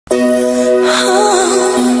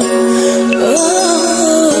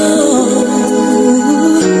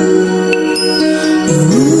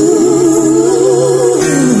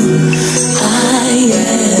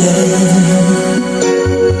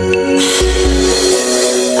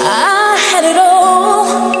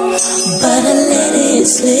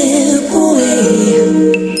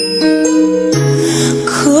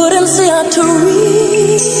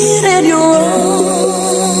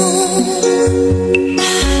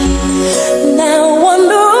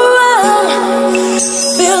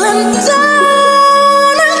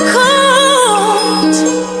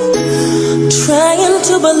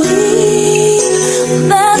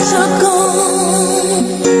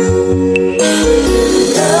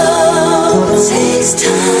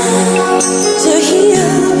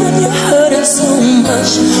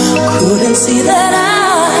Couldn't see that I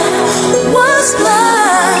was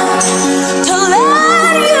blind to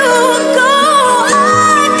let you go.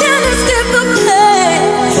 I can't escape the pain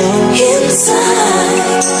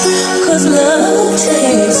inside, 'cause love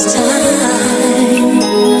takes time.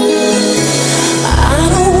 I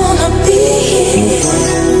don't wanna be here,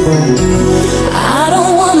 I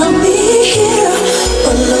don't wanna be here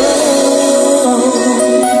alone.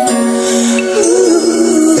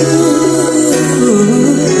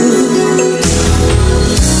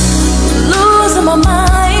 Losing my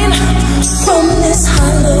mind from this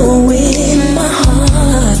hollow in my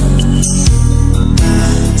heart.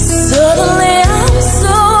 Suddenly I'm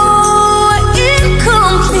so incomplete.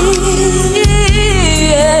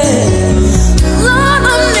 Lord,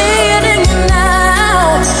 I'm needing you now.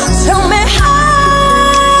 Tell me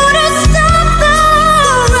how to stop the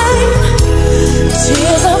rain.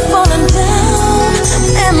 Tears are falling down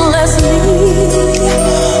endlessly.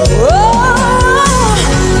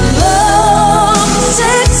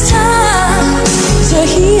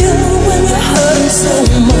 So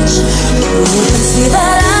much, couldn't see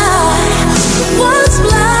that I was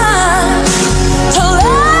blind to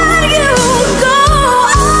let you go.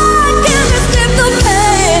 I can't escape the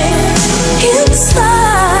pain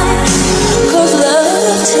inside, 'cause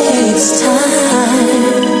love takes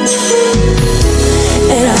time.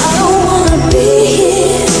 And I don't wanna be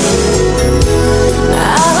here,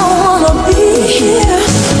 I don't wanna be here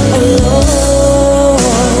alone.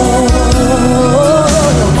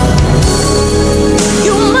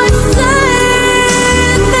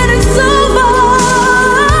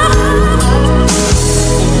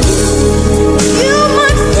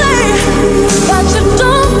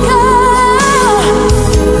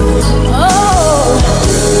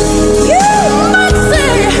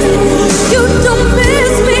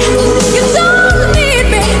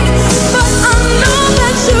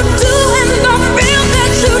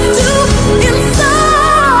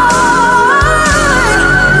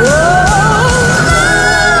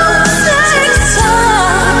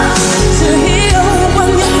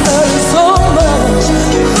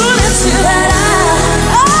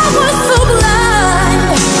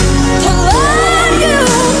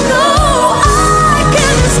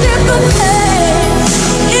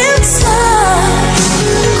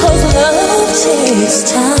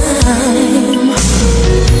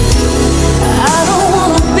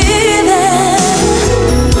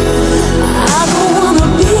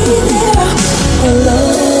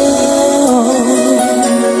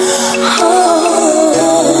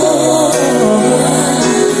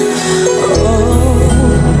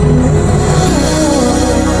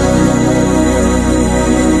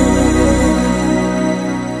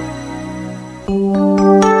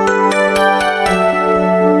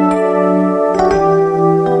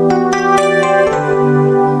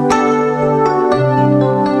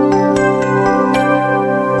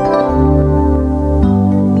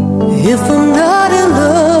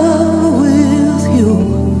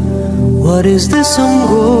 What is this I'm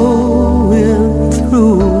going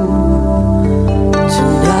through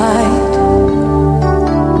tonight?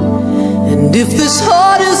 And if this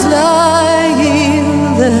heart is lying,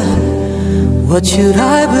 then what should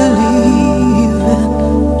I believe in?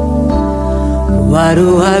 Why do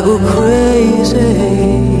I go crazy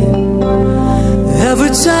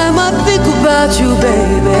every time I think about you,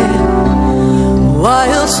 baby? Why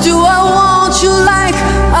else do I want you like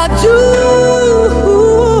I do?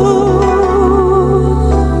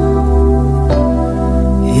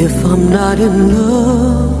 If I'm not in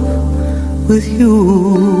love with you.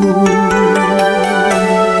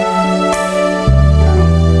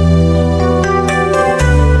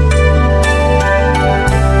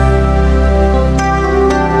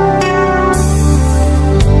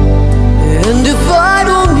 And if I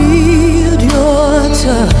don't need your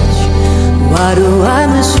touch, why do I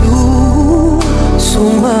miss you so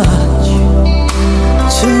much? much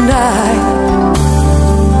tonight.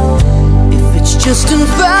 If it's just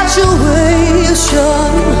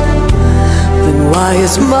infatuation, then why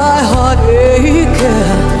is my heart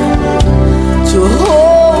aching to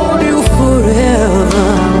hold you forever?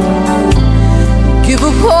 Give a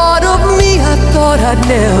part of me I thought I'd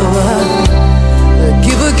never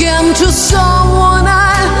give again to someone I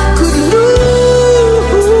could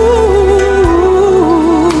lose.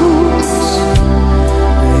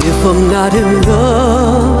 If I'm not in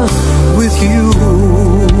love with you,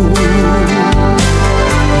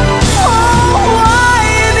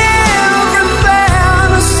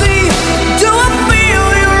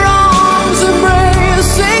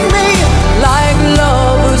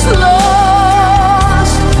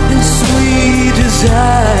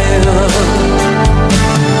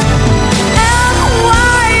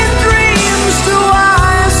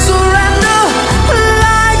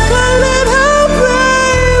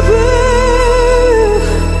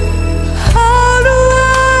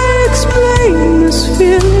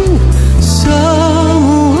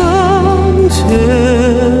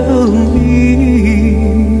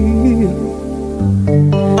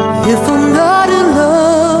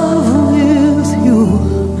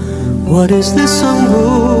 what is this I'm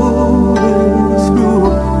going through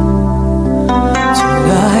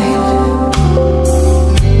tonight?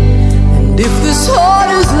 And if this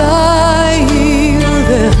heart is lying,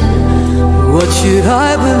 then what should I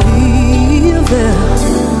believe in?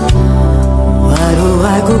 Why do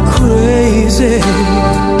I go crazy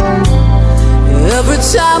every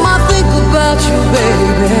time I think about you,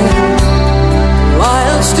 baby? Why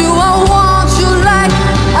else do I want you like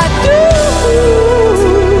I do?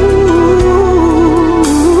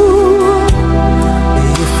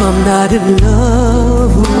 If I'm not in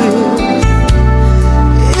love with,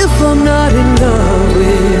 if I'm not in love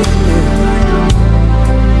with,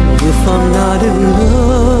 if I'm not in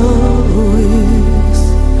love with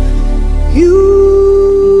you.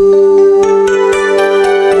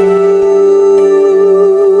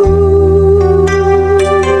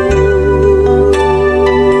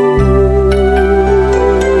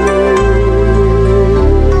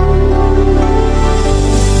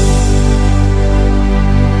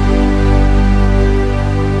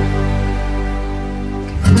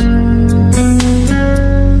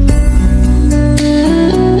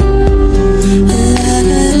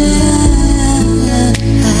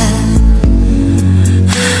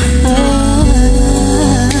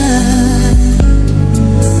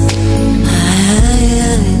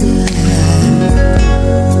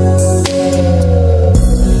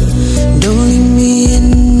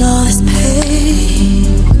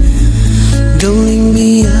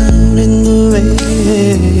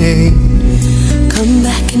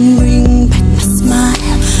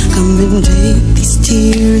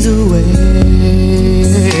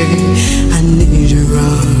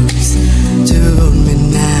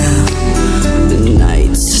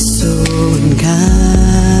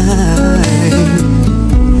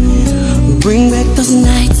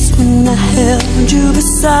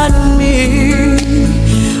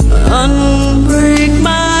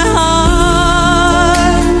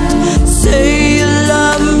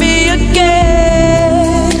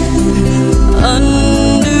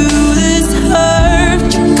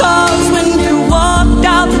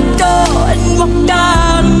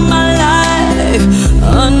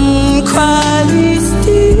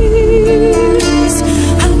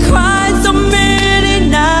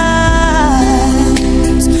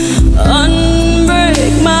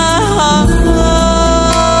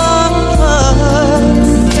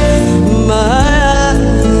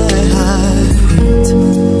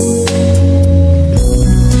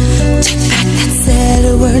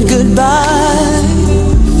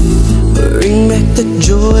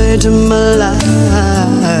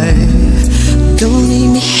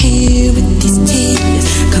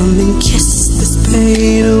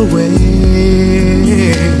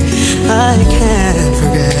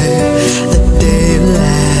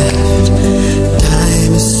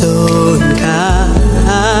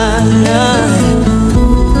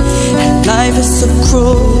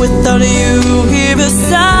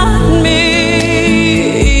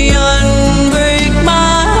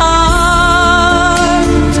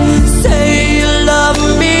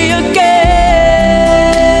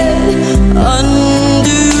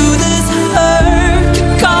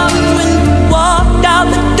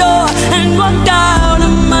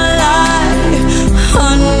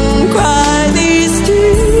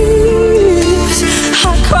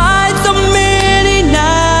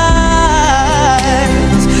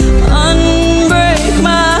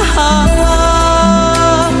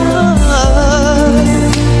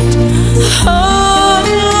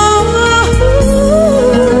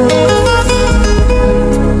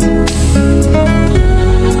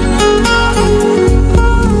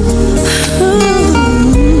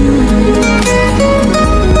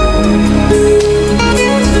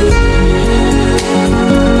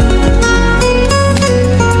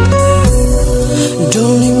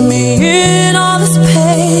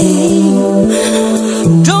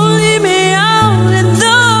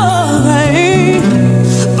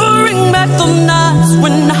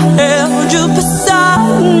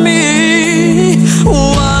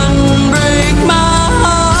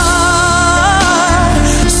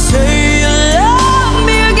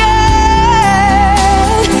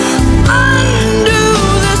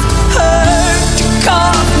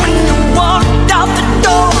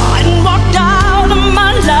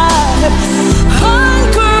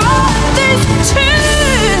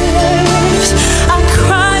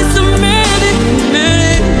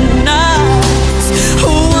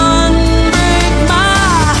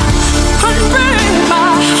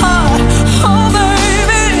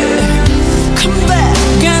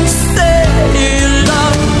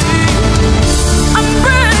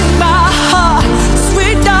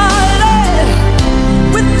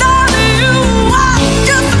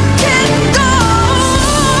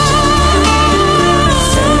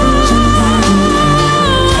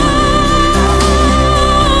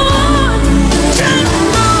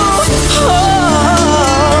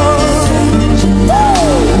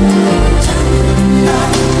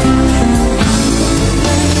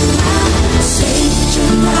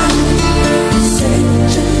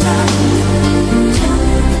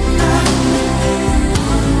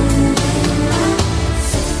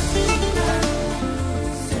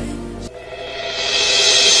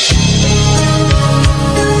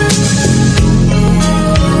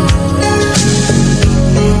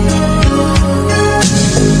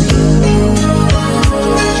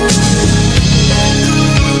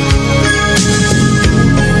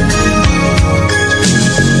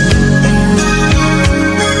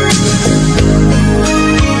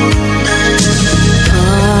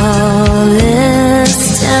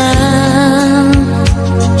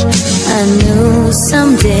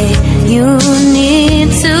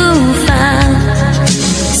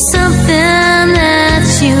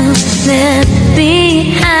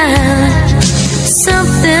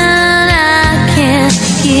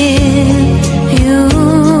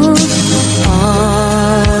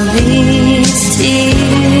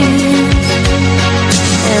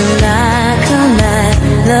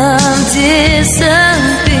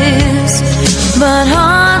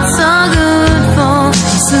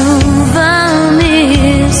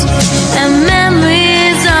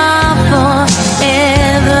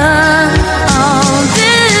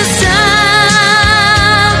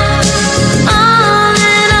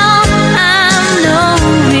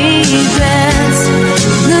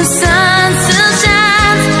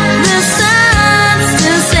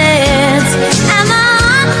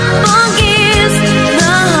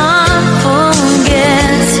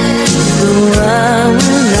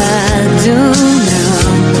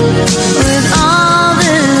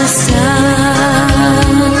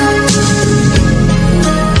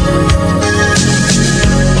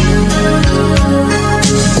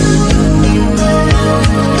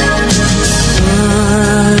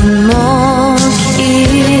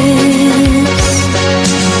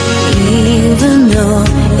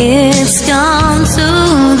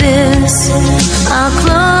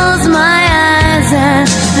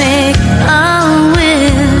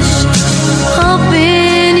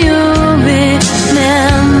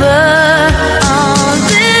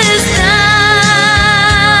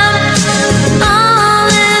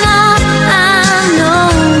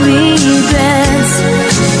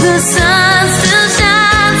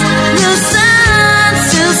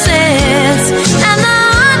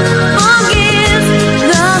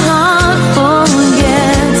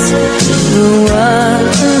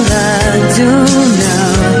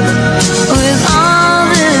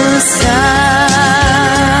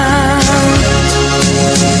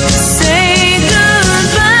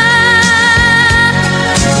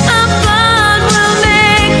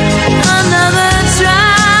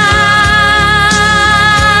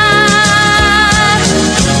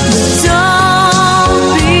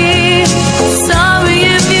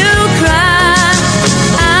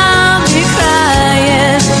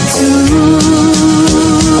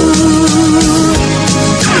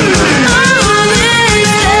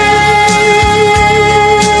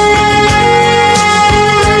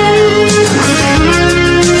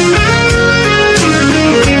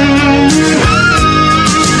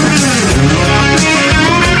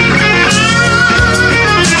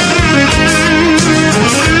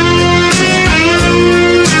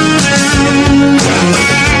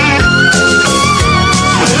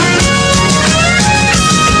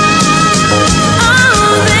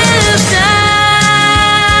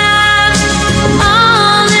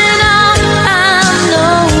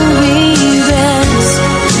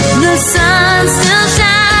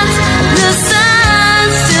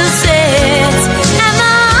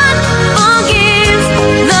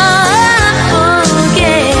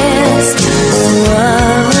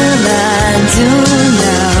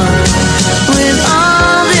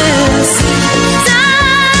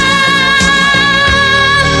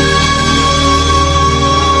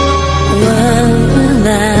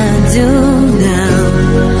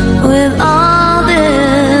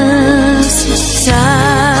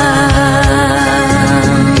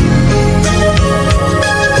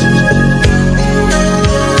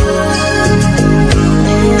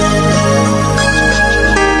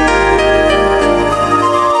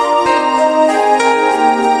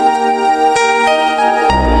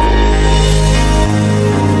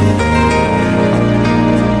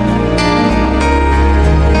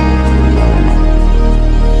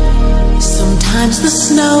 Sometimes the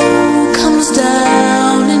snow comes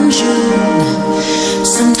down in June.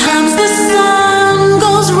 Sometimes the sun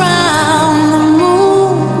goes round the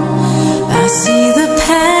moon. I see the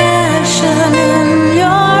passion in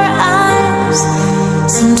your eyes.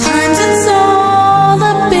 Sometimes it's all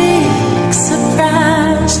a big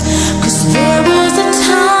surprise. 'Cause there was a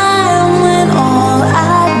time when all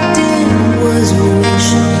I did was wish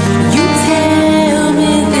you'd tell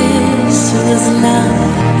me this was love.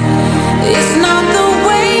 It's not the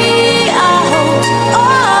way I hoped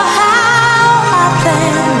or how I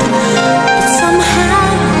planned, but somehow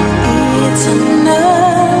it's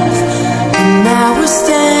enough. And now we're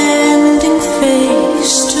standing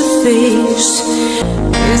face to face.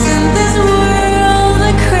 Isn't this world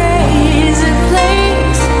a crazy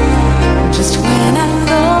place? Just when I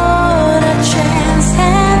thought a chance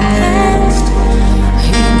had passed,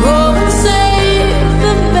 you go and save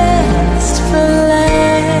the best for last.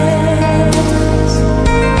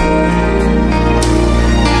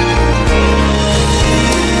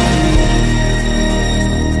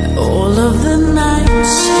 All of the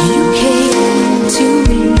nights you came to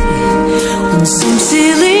me, when some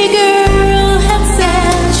silly girl had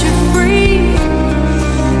set you free,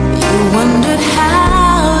 you wondered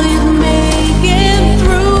how you'd make it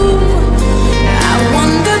through. I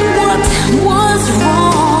wondered what was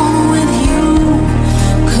wrong with you.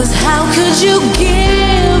 'Cause how could you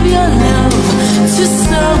give your love to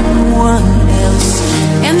someone else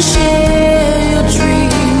and share your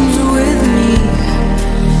dreams with me?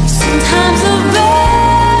 Sometimes the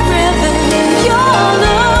very thing you're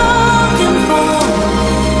looking for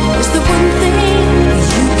is the one thing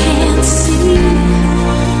you can't see.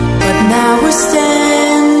 But now we're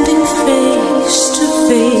standing face to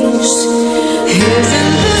face.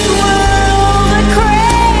 Isn't this world a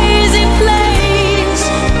crazy place?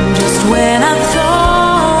 Just when I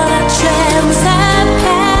thought a chance had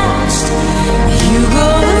passed, you go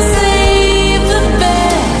and save the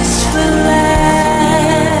best for last.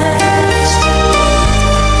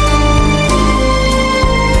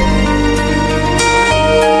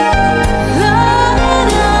 La, la,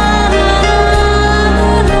 la, la,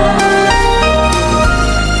 la.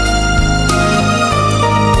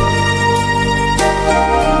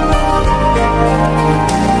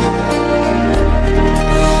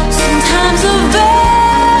 Sometimes the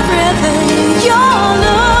very thing you're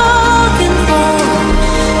looking for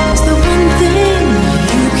is the one thing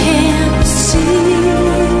you can't see.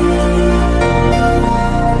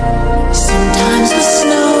 Sometimes the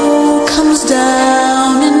snow comes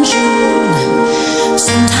down in June.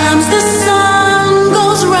 Sometimes the sun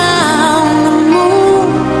goes round the moon.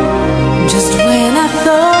 Just when I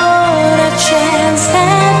thought a chance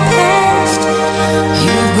had passed,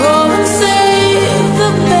 you go and save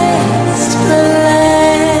the best for last.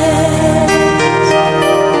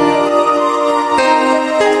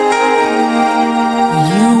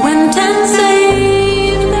 You went and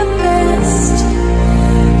saved the best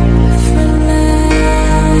for last.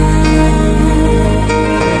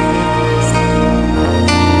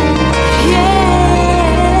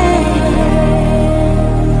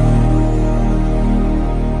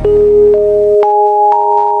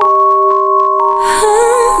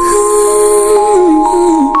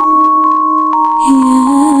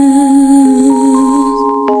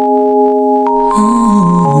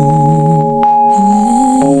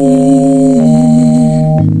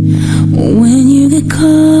 When you get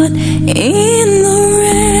caught in the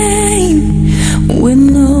rain with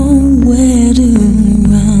nowhere to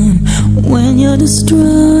run, when you're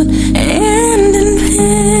distraught and in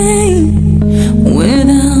pain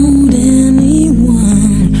without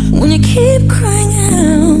anyone, when you keep crying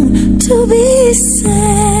out to be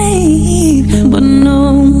saved, but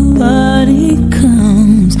nobody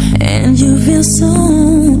comes, and you feel so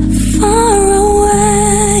far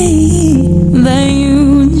away that you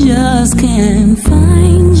just can't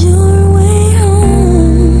find your way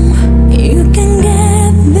home. You can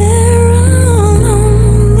get there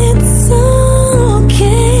alone, it's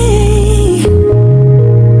okay.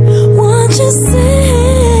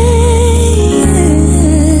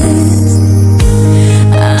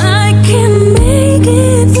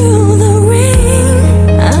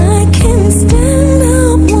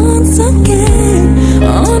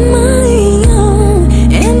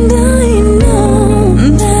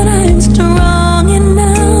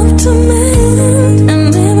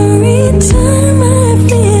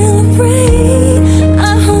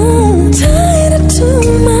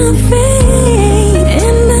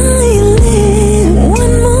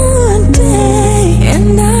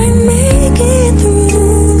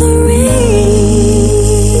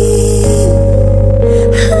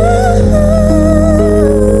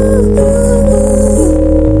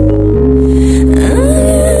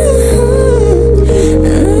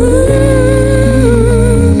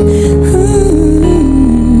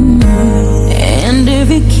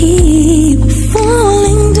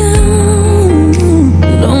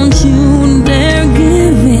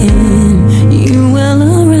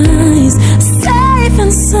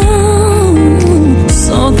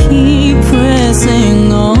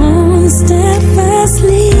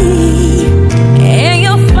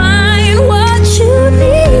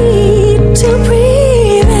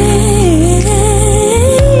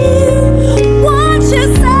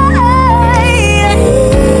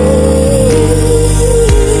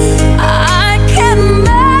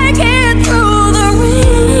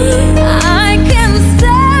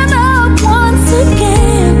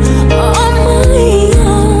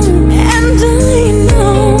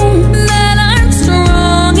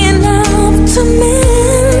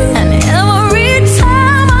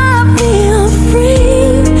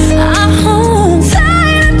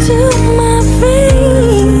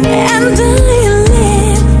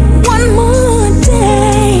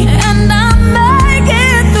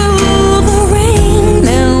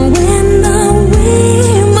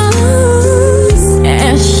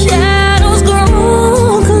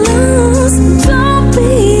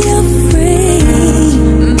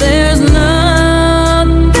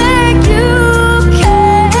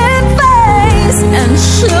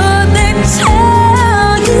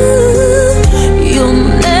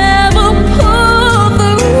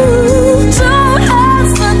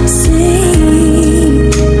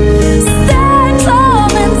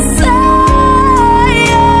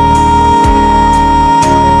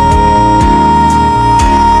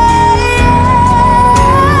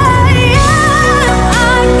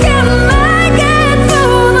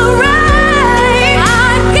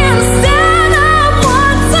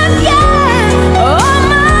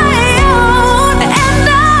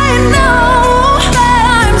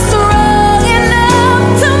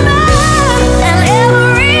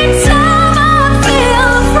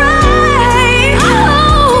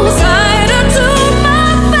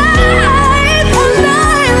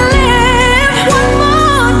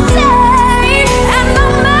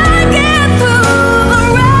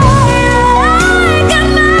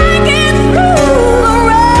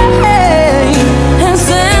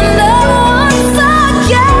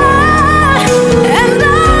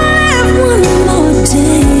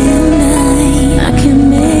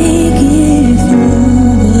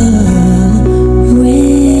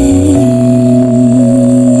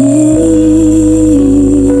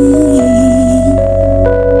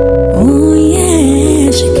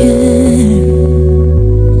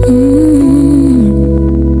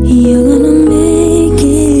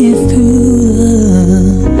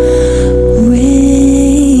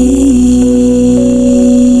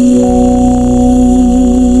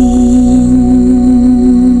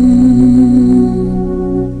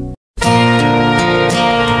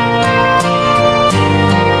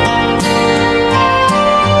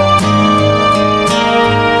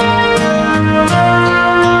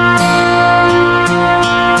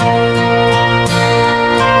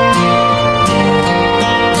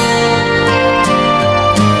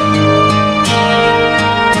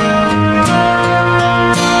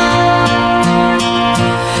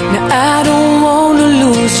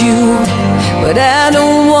 you, but I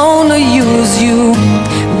don't wanna use you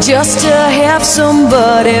just to have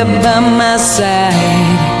somebody by my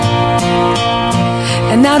side.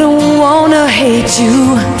 And I don't wanna hate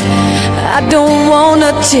you, I don't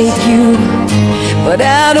wanna take you, but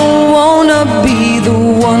I don't wanna be the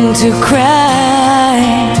one to cry.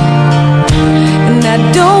 And I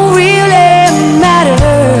don't really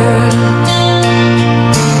matter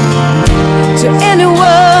to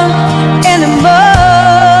anyone anymore.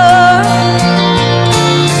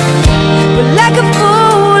 But like a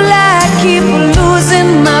fool I keep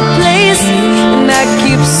losing my place, and I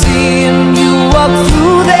keep seeing you walk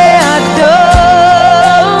through that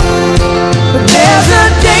door. But there's a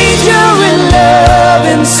danger in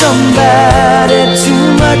loving somebody too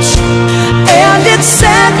much, and it's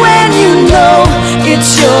sad when you know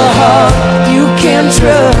it's your heart you can't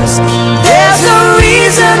trust. There's a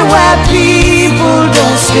reason why people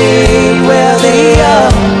don't stay where they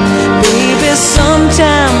are. Baby,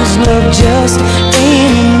 sometimes love just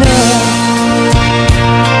ain't enough.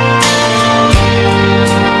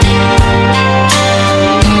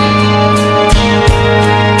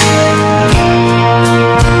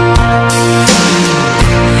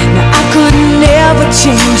 Now I could never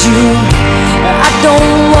change you, I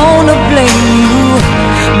don't wanna blame you.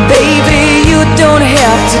 Baby, you don't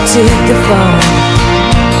have to take the fall.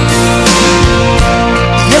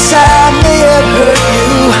 Yes, I may have hurt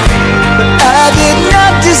you, but I did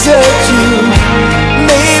not desert you.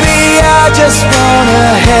 Maybe I just wanna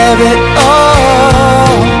have it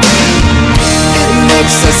all. It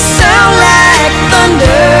makes us sound like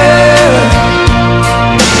thunder,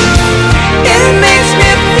 it makes me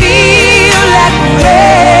feel like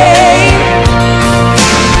rain.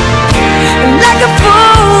 And like a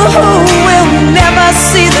fool who will never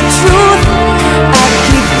see the truth, I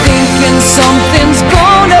keep thinking something's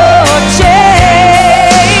gonna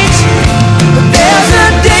change. But there's a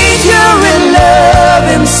danger in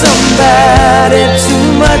loving somebody too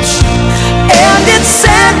much, and it's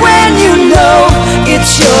sad when you know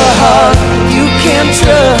it's your heart you can't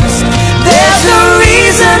trust. There's a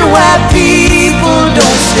reason why people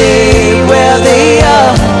don't stay where they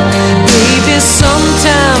are. Baby,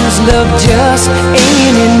 sometimes love just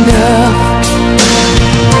ain't enough.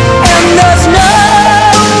 And there's no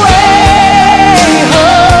way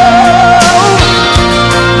home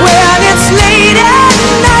when it's late at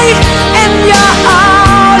night and you're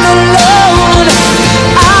all alone.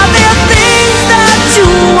 Are there things that you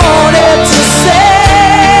wanted to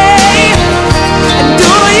say? And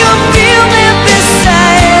do you feel me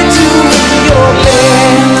beside you in your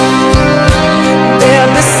bed? There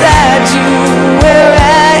beside you where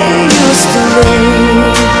I used to lay.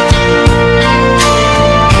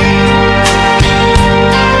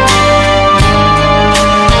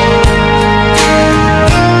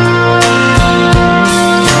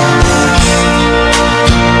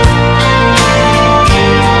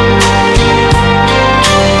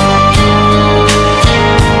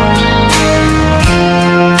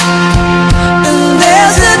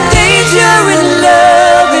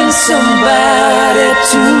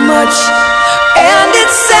 Too much, and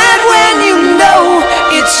it's sad when you know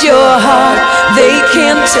it's your heart they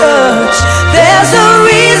can't touch. There's a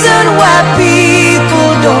reason why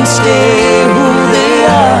people don't stay who they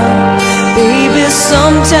are. Baby,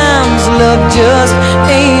 sometimes love just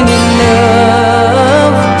ain't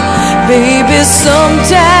enough. Baby,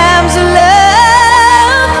 sometimes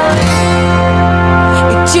love,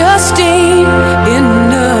 it just ain't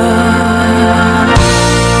enough.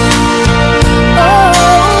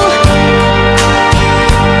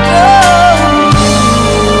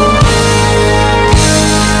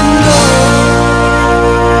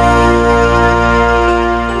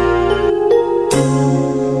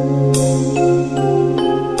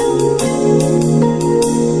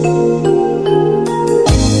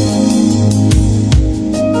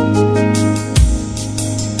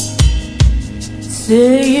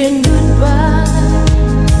 Saying goodbye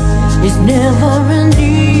is never an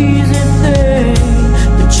easy thing,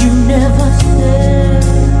 but you never said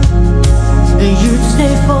you'd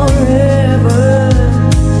stay forever.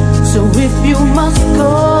 So if you must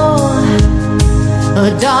go,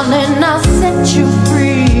 darling, I'll set you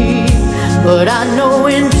free. But I know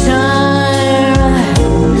in time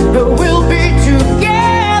we'll be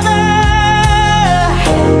together.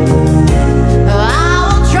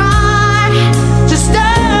 I'll try to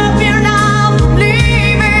stop you now from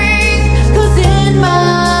leaving, 'cause in my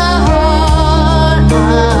heart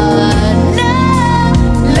I know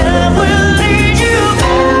love will lead you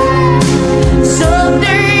back.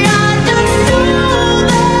 Someday I just know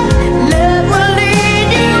that love will lead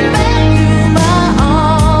you back to my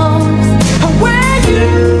arms.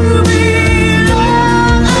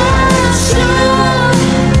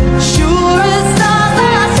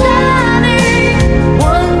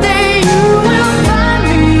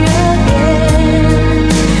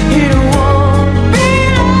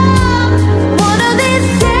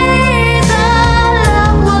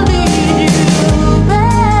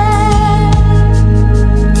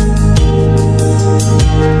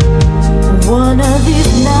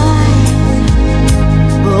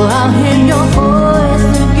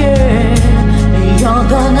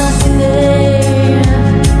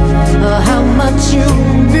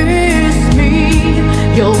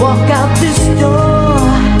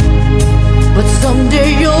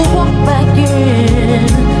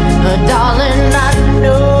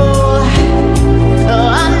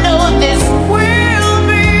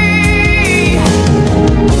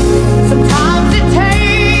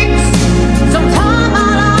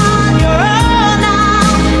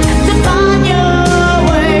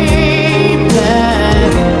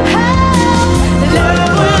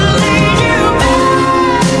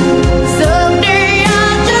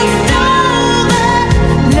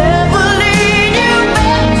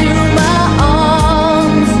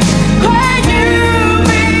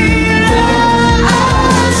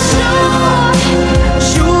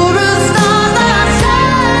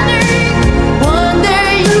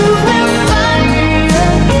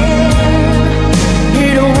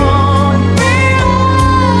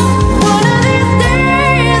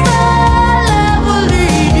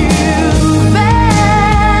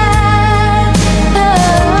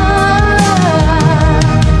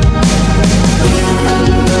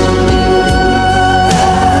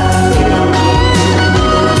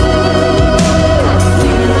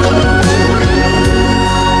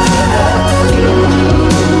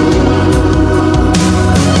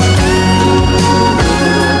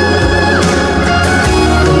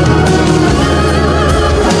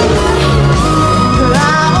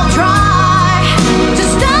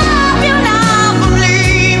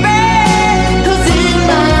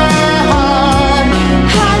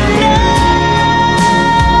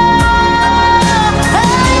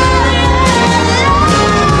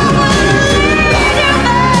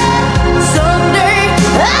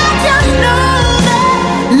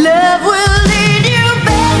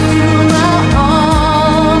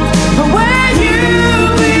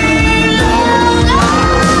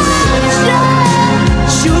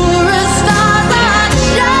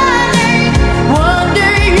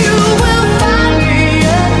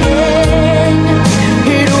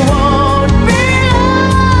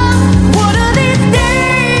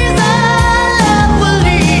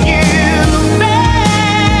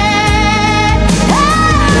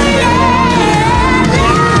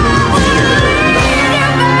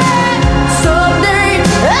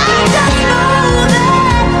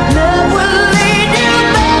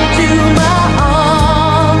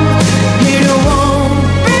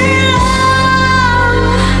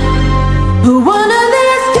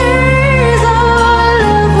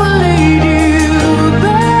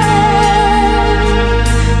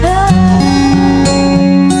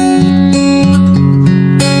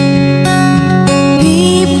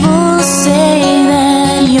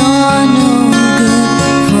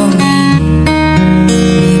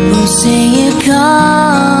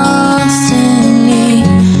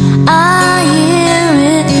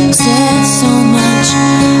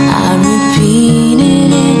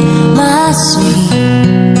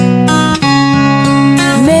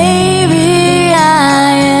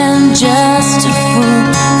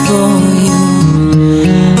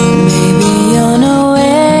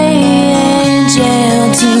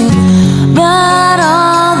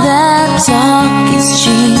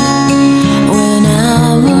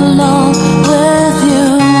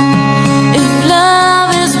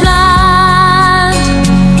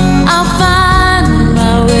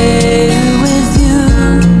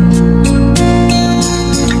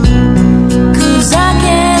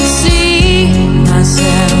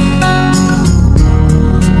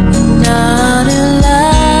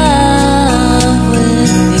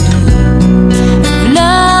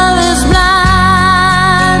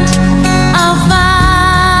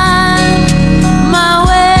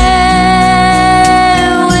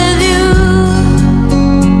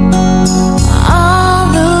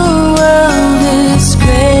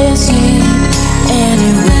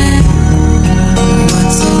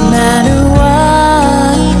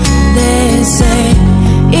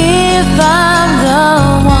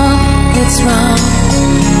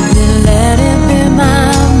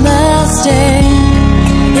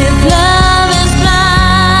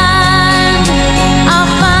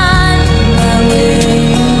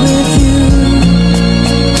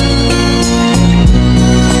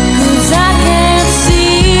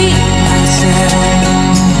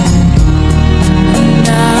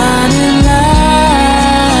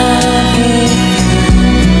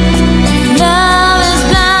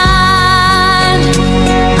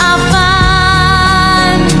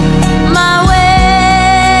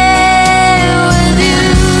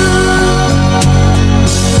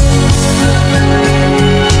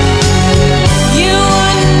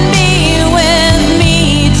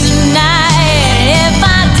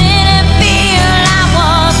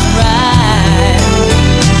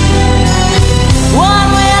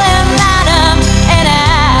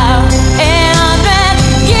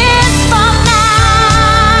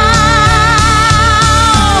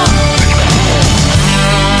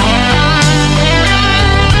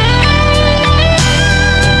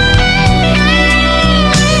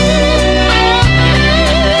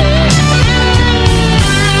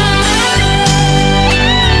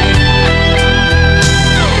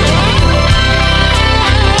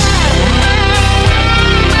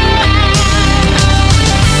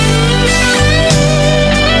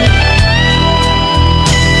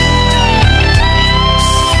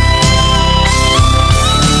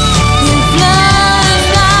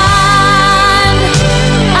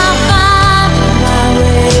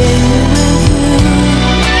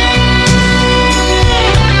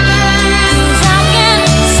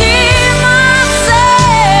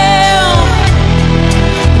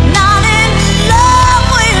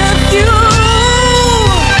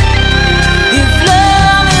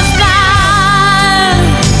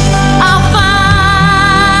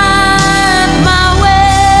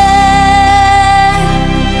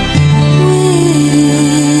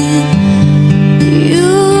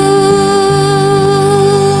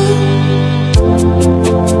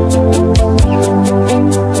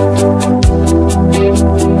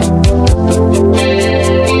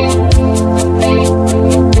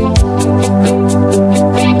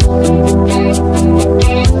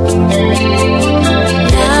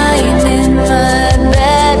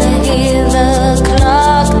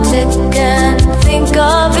 think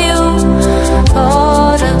of you,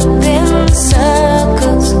 caught up in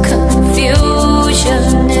circles.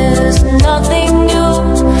 Confusion is nothing new.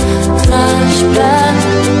 Flashback,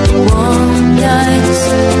 warm nights,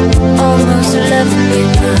 almost left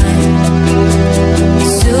behind.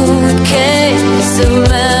 Suitcase of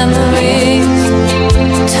memories,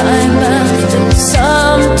 time after.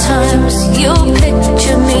 Sometimes you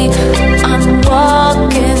picture me, I'm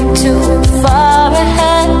walking too far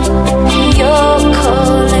ahead. You're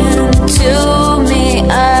calling to me,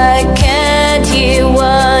 I can't hear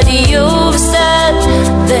what you've said.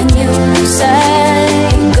 Then you say,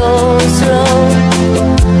 go slow,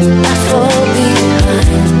 I fall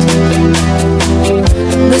behind.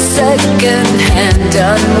 The second hand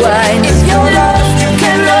unwind. If you're lost, you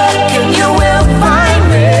can look and you will find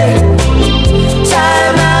me.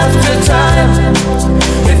 Time after time.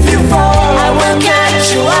 If you fall, I will catch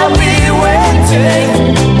you, I'll be waiting.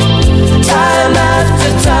 Time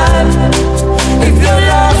after time. If you're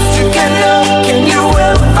lost, you can look and you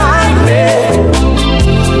will find me.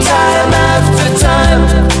 Time after time.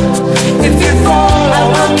 If you fall, I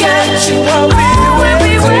will catch you, I'll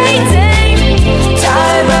be waiting.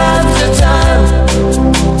 Time after time.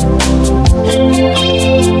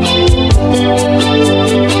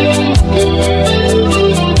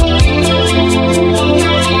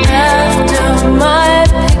 After my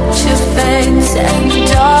picture fades and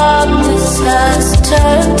darkness has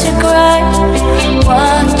turned to gray,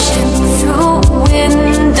 watching through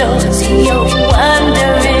windows, you're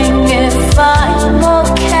wondering if I'm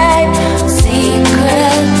okay.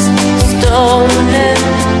 Secrets stolen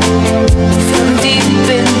from deep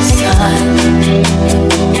inside,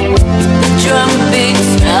 the drumbeat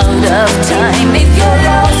sound of time. If you're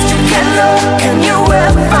lost, you can look and you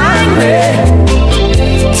will find me.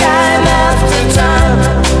 Time after time.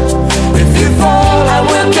 If you fall, I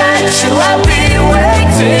will catch you, I'll be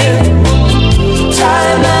waiting.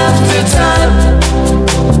 Time after time.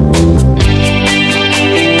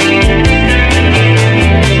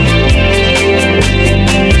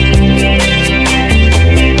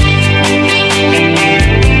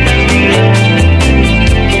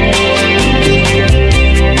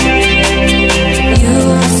 You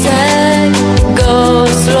said go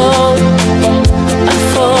slow, I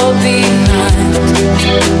fall behind.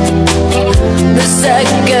 The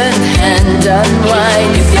second hand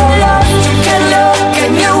unwind. If you're lost, you can look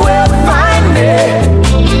and you will find me.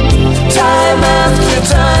 Time after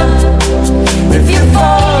time. If you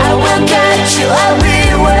fall, I will catch you, I'll be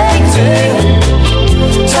waiting.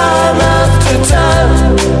 Time after time.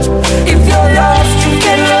 If you're lost, you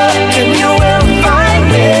can look and you will find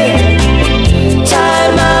me.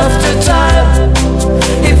 Time after time.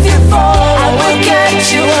 If you fall, I will catch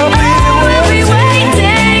you, I'll be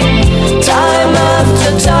waiting. Time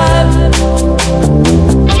after time.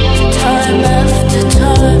 Time after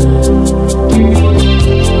time.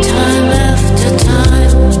 Time after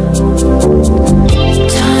time.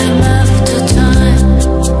 Time after time. Time after time.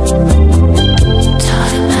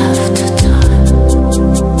 Time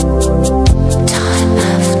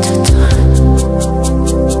after time.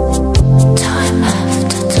 Time after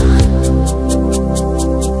time.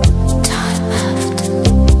 Time after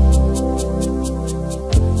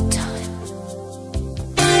time.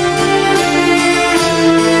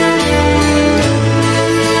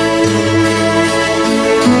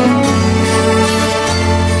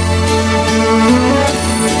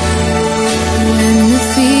 When the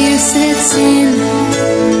fear sets in,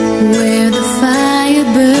 where the fire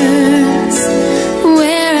burns,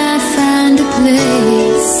 where I find a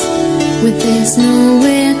place where there's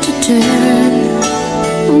nowhere to turn.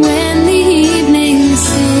 When the evening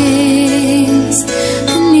sings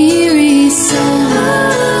an eerie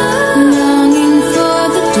song, longing for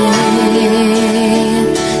the day,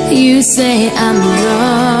 you say I'm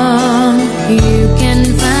wrong. You can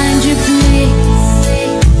find your place,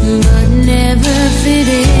 but never fit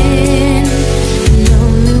in. And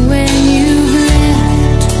only when you've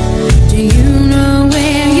left do you know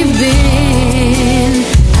where you've been.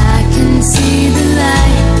 I can see the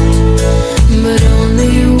light, but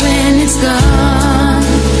only when it's gone.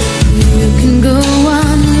 You can go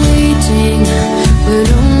on waiting, but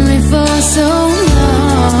only for so long.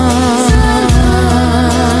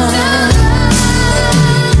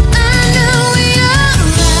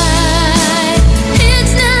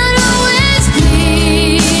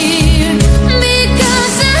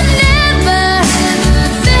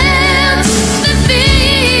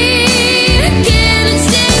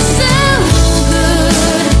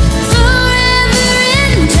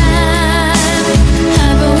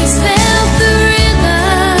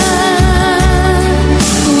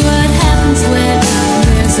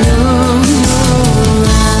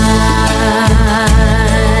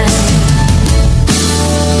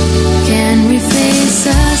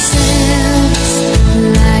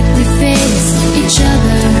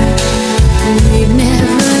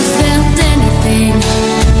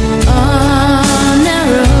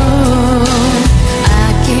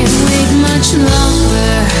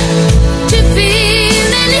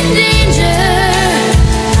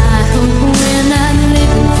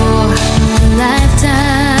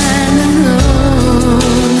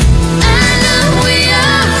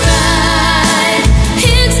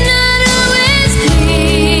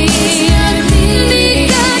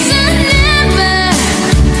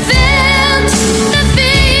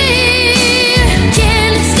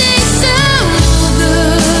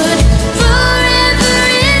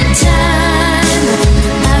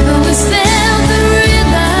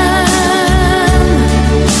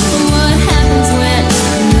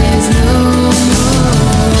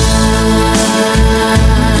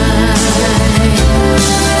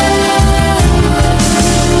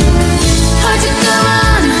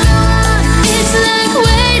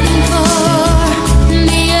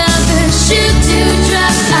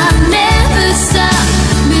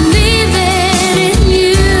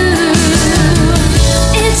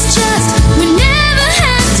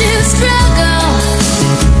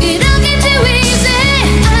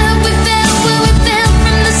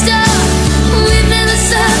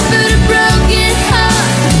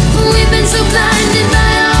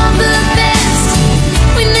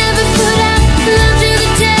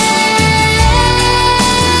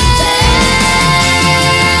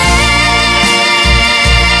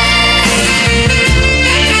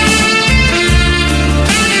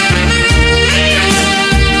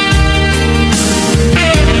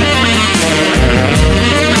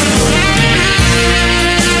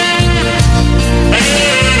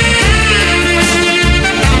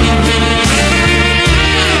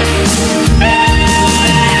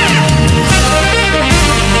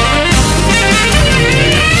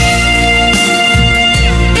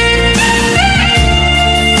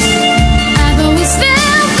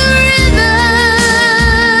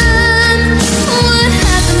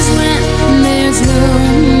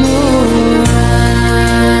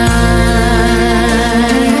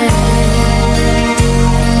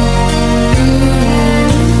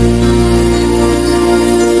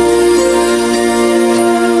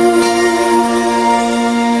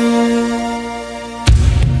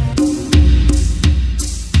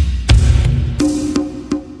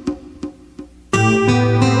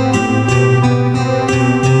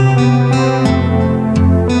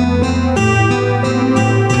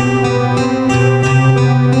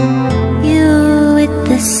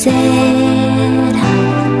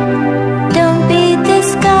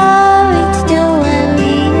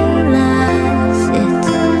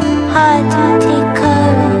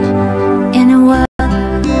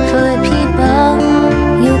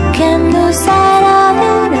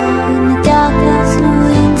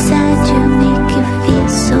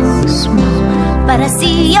 but I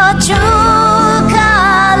see your true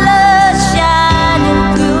colors shining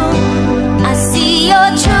through. I see your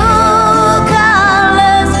true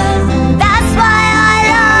colors, that's why I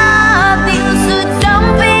love you. So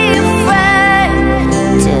don't be afraid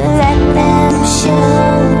to let them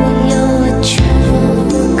show your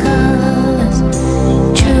true colors.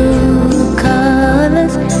 True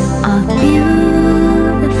colors are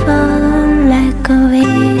beautiful like a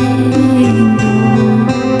rainbow.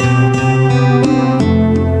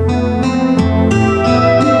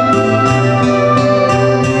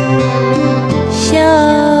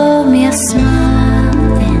 Show me a smile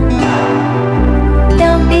then.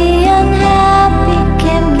 Don't be unhappy,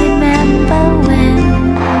 can remember when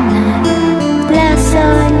I last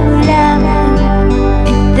saw you laughing.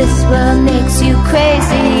 If this world makes you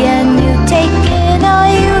crazy and you take it all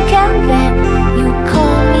you can, then you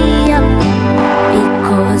call me up,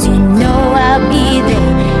 because you know I'll be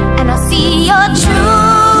there. And I'll see your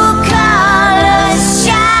true colors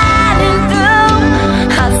shining through.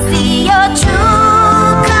 I'll see your true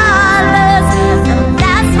colors, and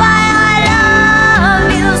that's why I love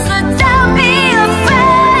you. So don't be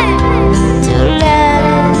afraid to let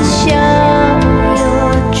it show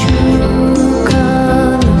your true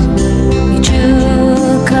colors. Your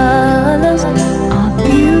true colors are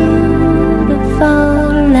beautiful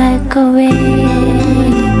like a rainbow.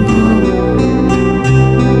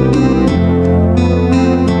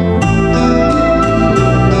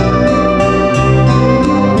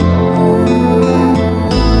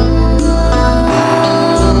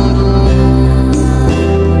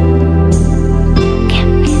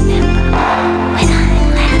 Can't remember when I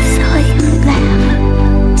last saw you laugh.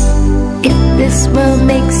 If this world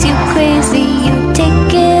makes you crazy, you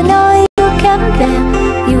take it all you can, then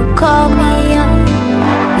you call me up,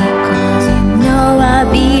 because you know I'll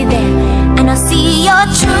be there. And I see your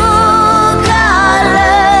true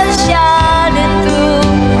colors shining through.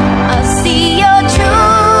 I see your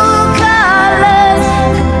true colors,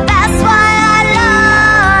 that's why I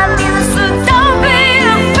love you. So don't be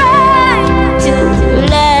afraid to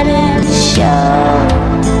let it show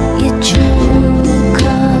your true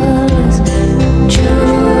colors.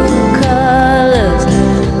 True colors,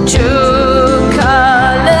 true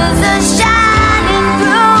colors are shining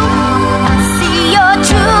through. I see your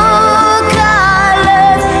true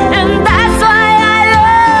colors, and that's why I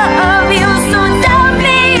love you. So don't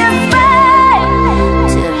be afraid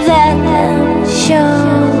to let them show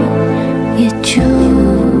your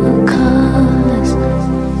true colors.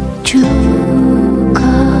 True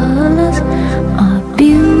colors are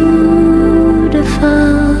beautiful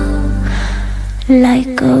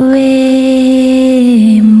like a rainbow.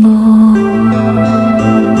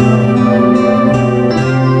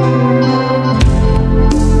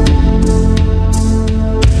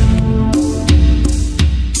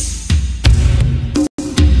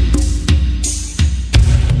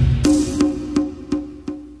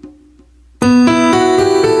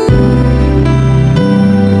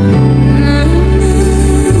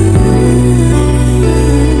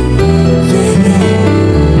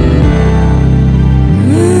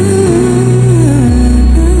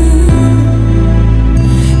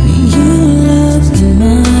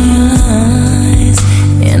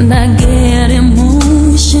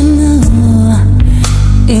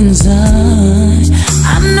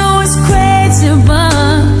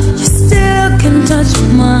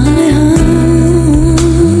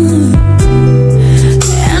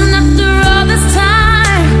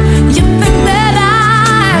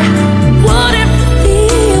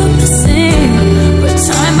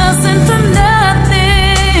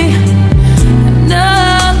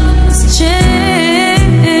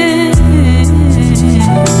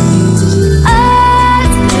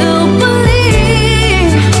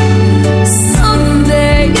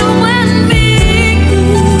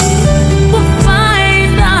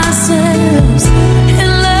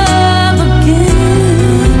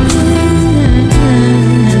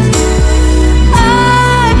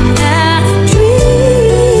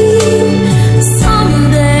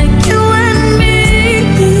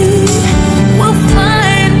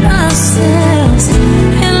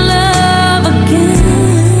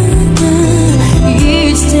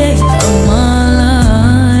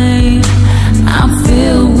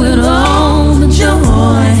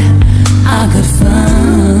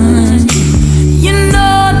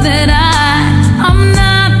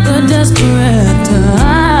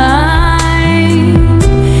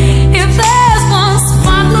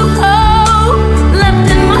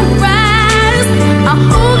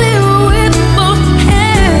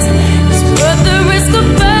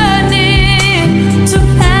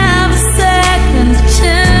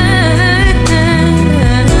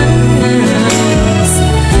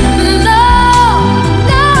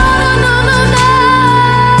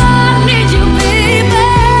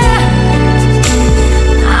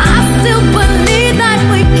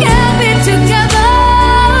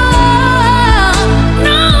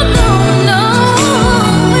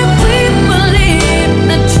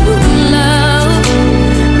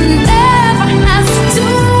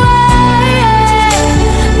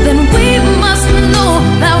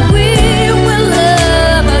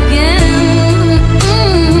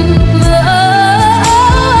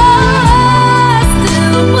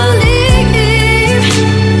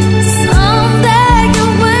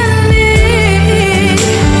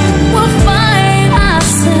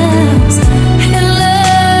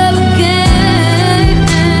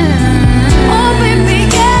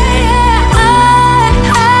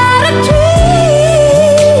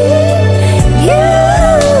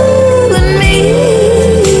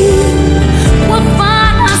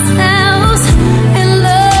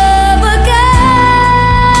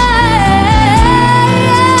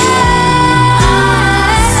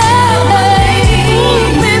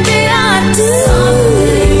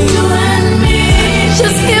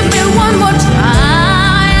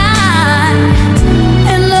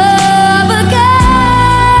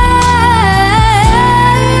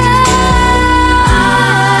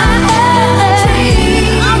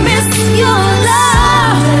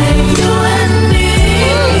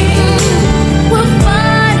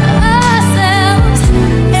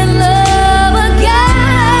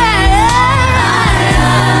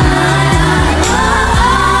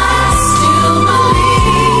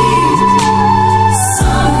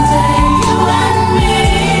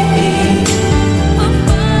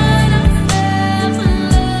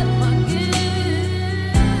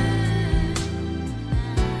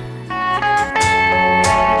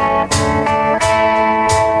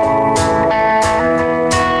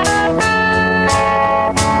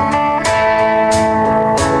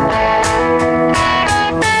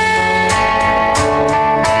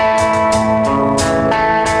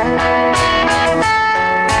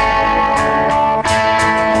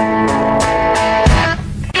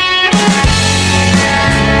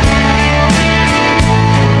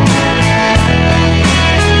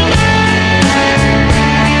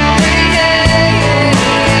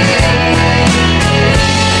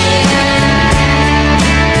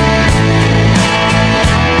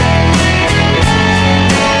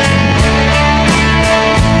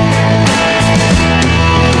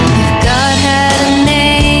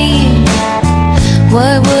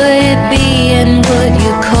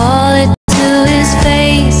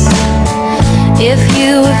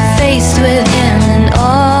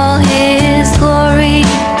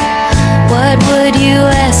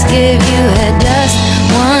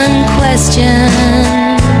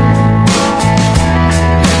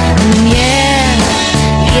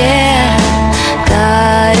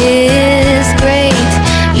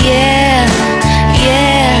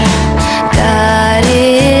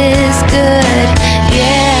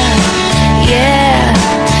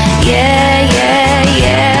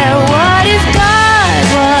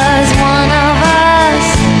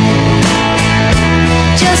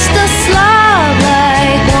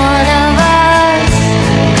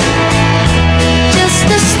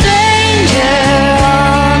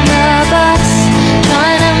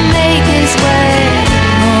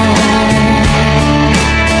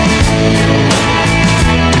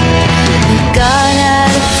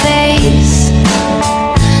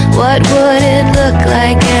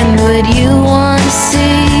 that you want to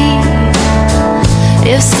see.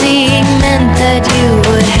 If seeing meant that you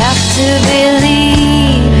would have to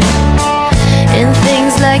believe in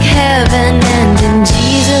things like heaven and in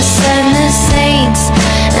Jesus and the saints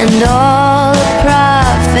and all the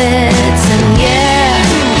prophets. And yeah,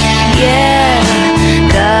 yeah,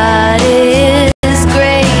 God is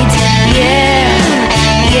great. Yeah,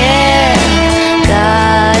 yeah,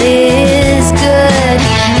 God is good.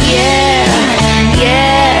 Yeah,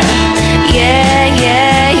 yeah, yeah,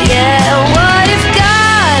 yeah, yeah. What if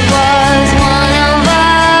God was one of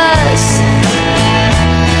us?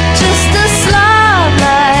 Just a slob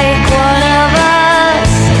like one of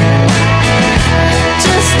us.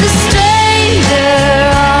 Just a stranger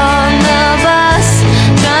on the bus,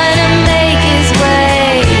 trying to make his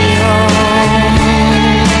way home.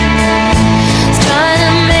 He's trying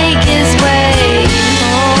to make his way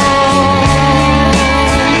home.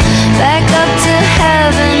 Back up to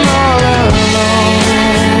heaven all alone.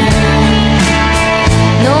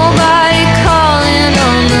 Nobody calling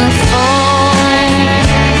on the phone,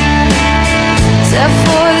 except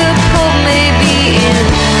for the Pope maybe in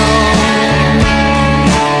Rome.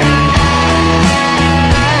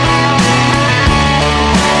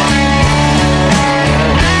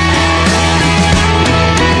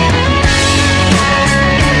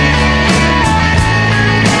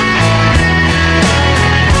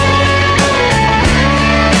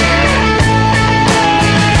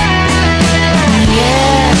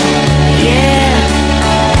 Yeah, yeah,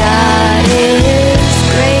 God is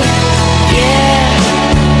great. Yeah,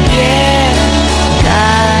 yeah,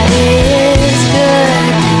 God is good.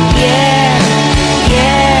 Yeah,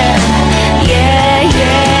 yeah, yeah,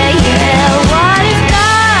 yeah, yeah. What if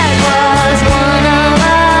God was one of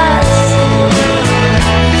us?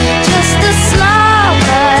 Just a slob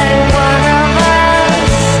like one of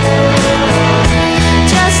us.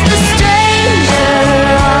 Just a stranger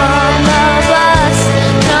on the bus,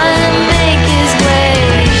 trying to make his way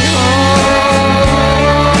home.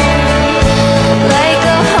 Like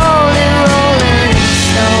a holy rolling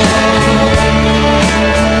stone.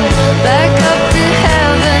 Back up to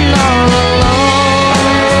heaven all alone.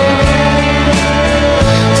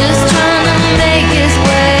 Just trying to make his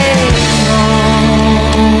way home.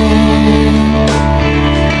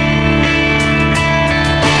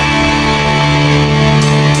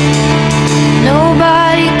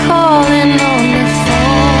 Nobody calling on the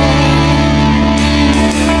phone,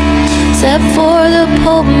 except for the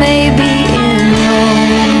Pope maybe in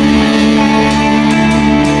Rome.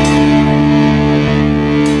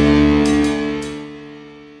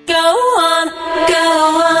 Go on,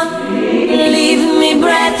 leave me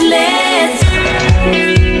breathless.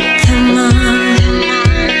 Come on.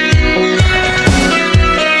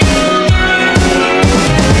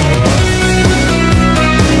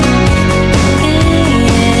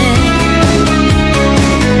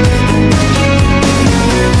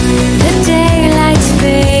 The daylights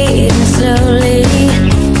fade and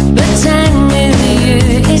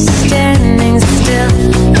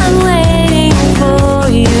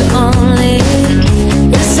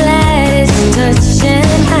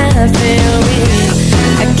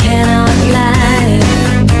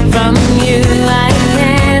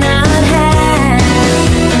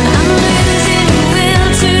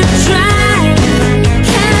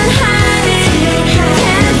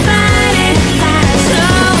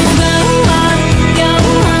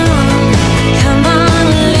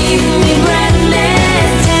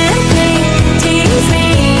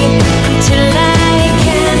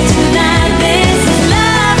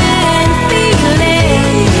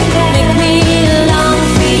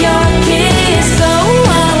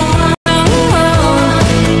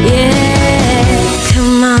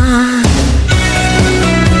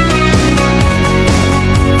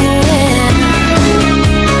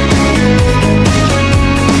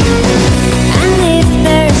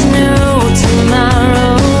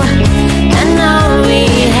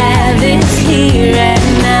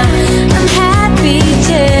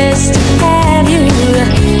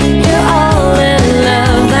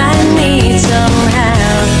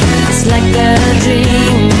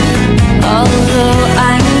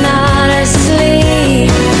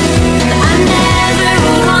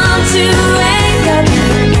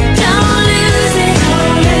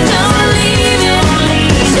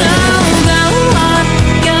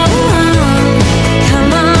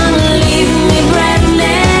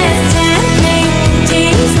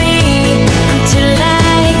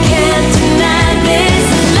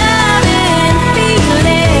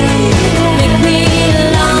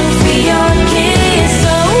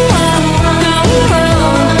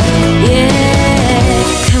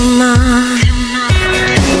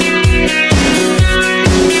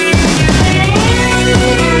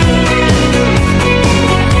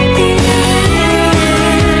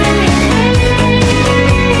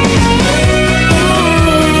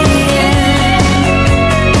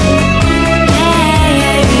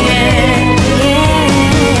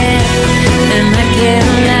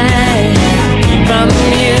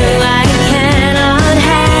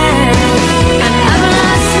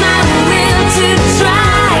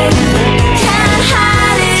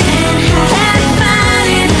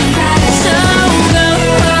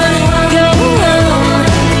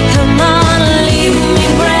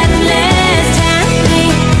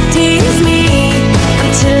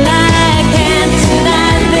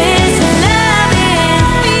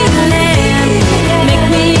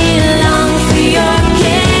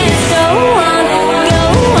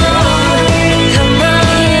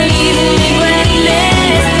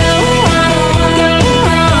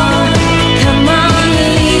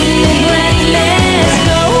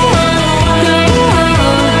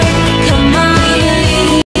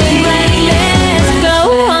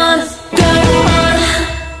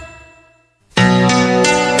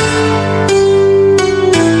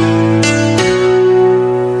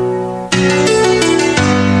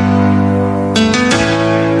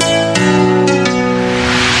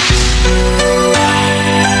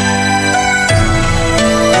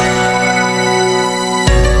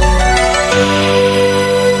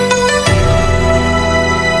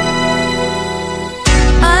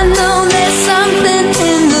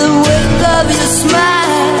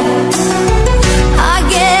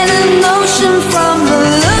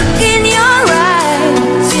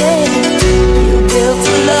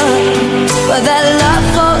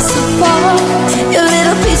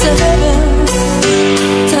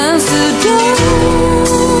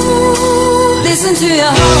to your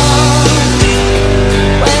heart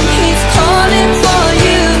when he's calling for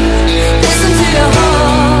you. Listen to your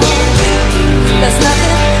heart. There's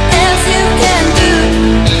nothing else you can do.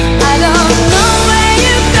 I don't know where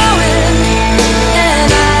you're going, and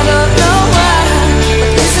I don't know why, but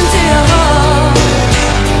listen to your heart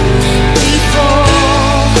before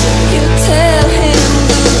you tell him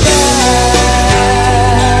goodbye.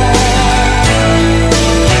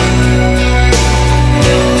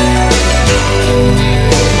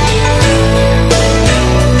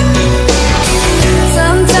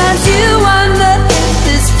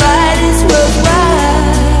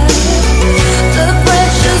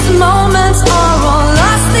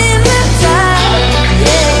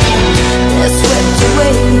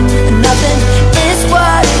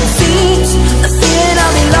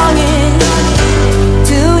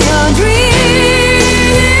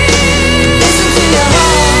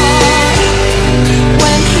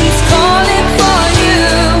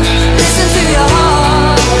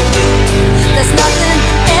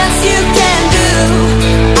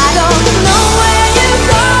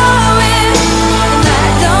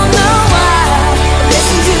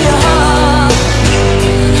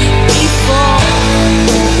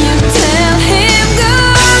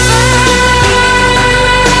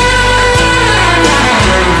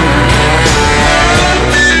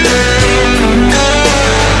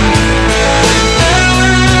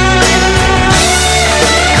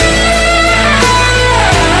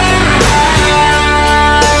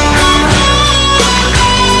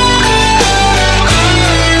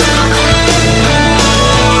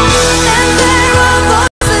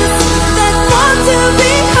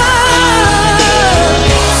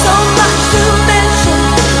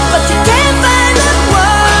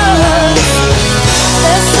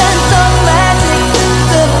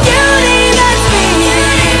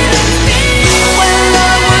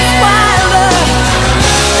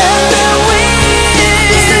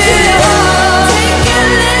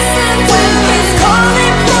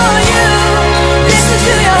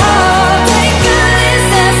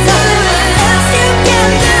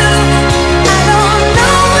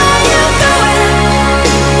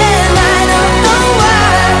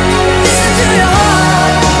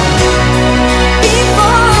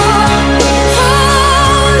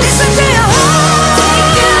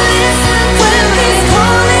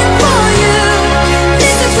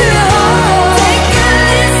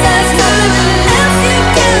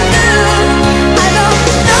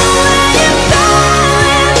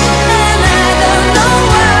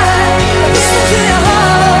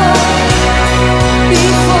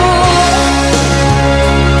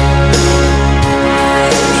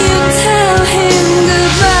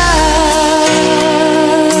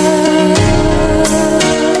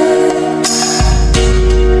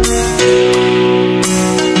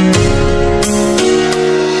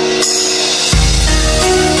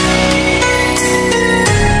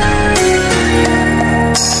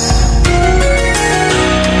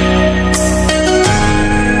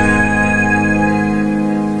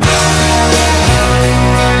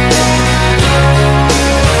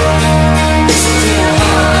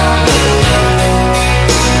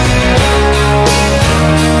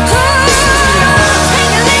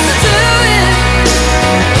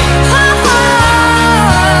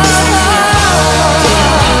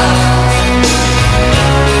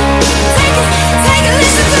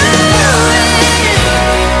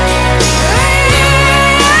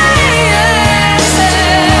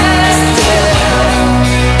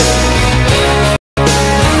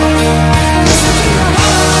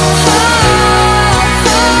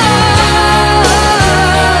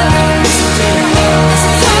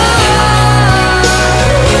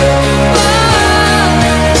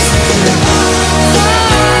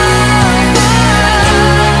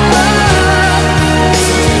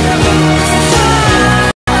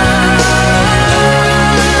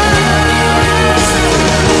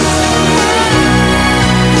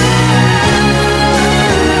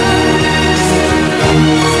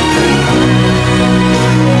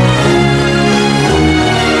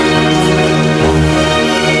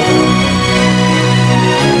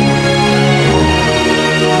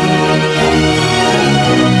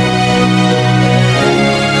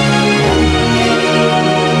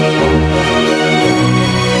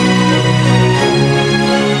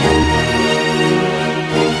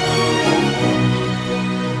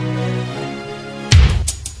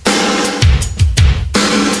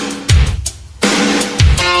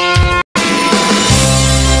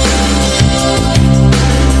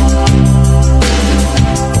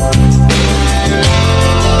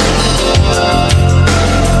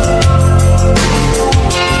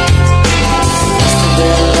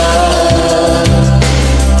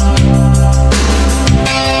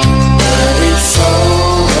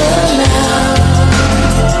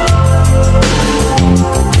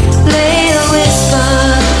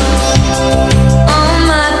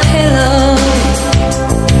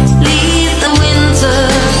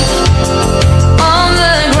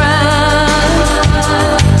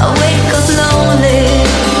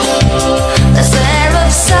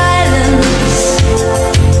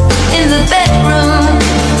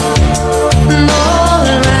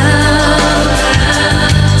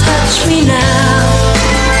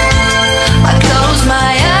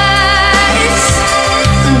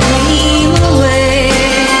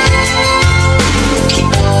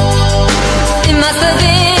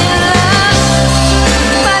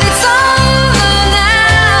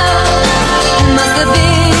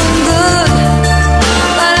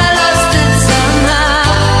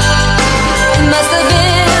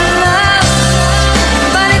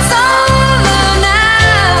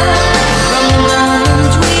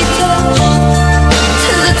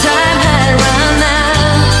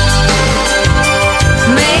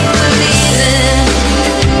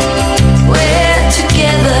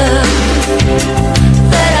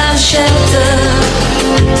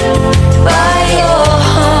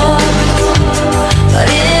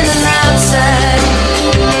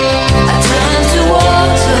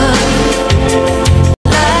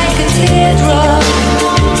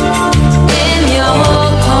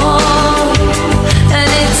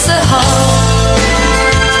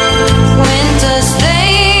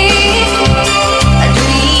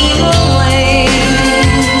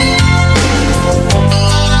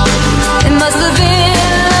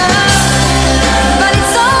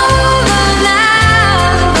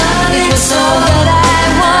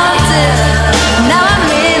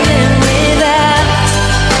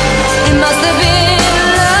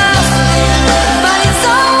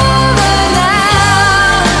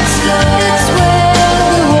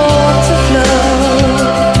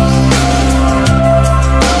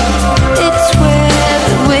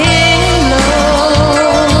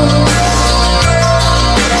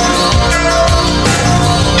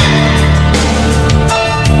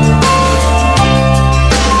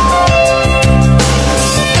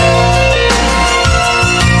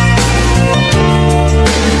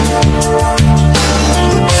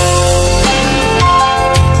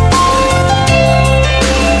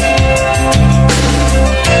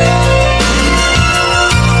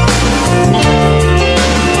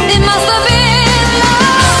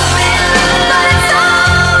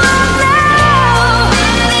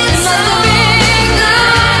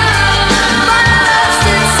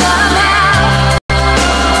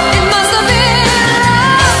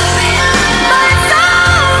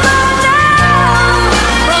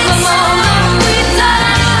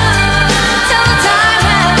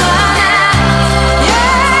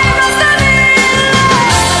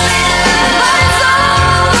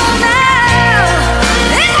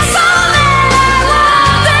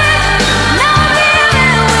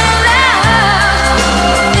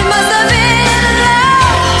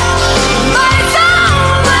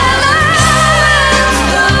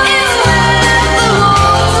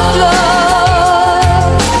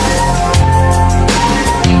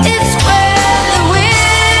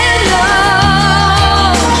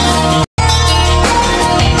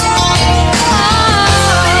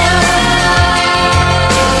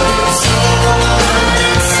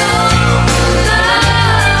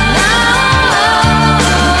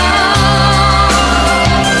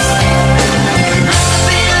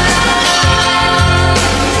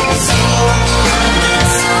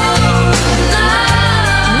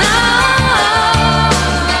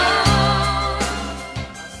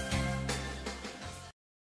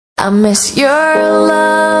 miss your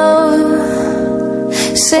love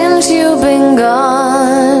since you've been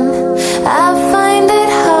gone. I find it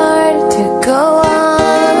hard to go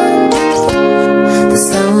on. The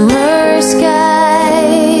summer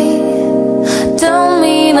sky don't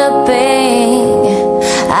mean a thing.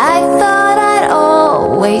 I thought I'd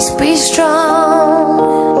always be strong.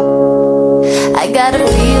 I got a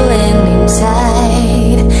feeling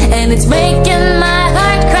inside, and it's making my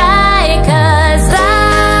heart cry.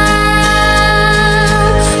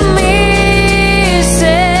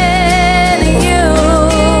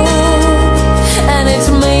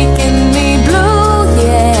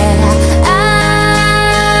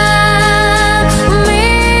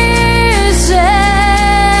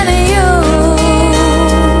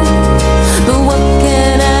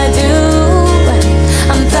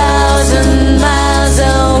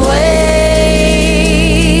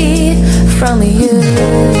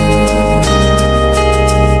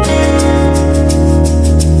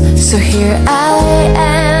 So here I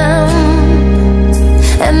am,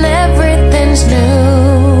 and everything's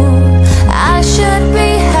new. I should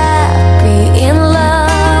be happy in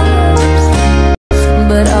love,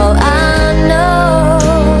 but all I know,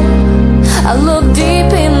 I look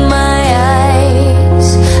deep in my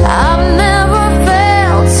eyes, I've never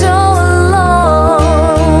felt so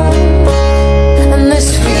alone. And this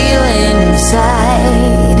feeling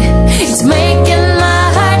inside, it's making my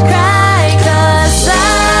heart cry, 'cause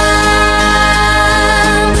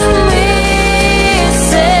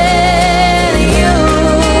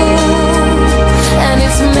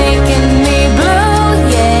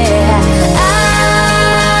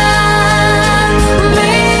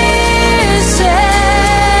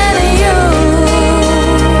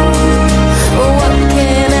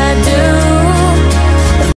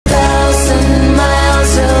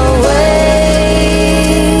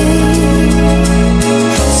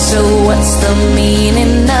what's the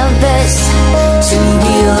meaning of this? To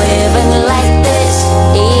be living like this,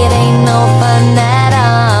 it ain't no fun at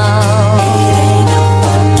all. It ain't no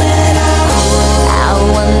fun at all. I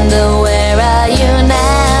wonder where are you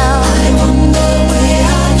now? I wonder where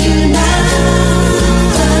are you now?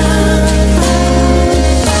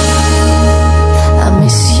 I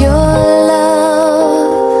miss your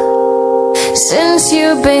love since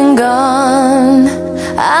you've been gone.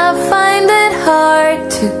 I find it hard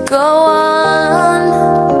to go on,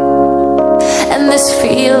 and this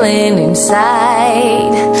feeling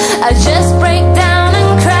inside, I just break down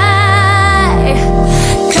and cry,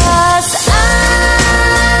 'cause I'm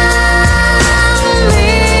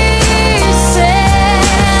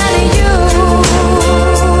missing you,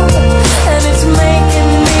 and it's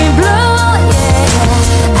making me blue,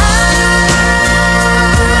 yeah.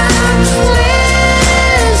 I'm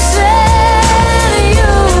missing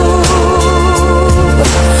you.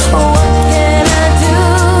 What can I do?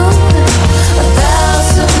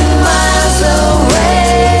 1,000 miles away.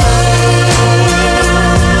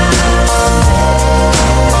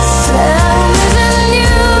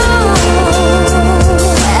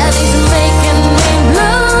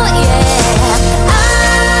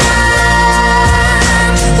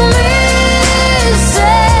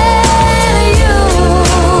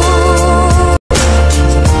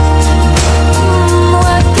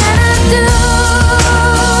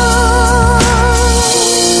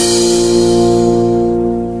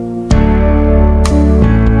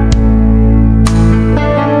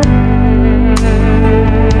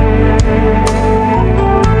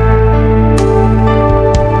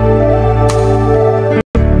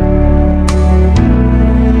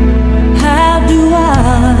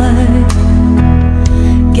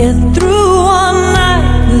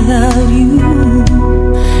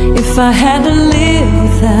 If I had to live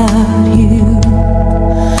without you,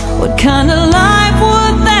 what kind of life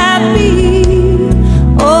would that be?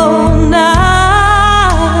 Oh,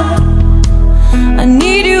 now I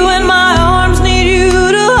need you in my arms, need you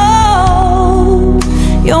to hold.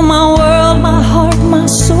 You're my world, my heart, my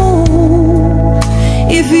soul.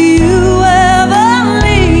 If you ever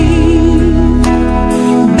leave,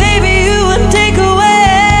 baby, you would take away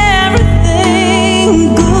everything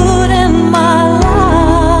good in my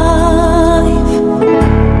life.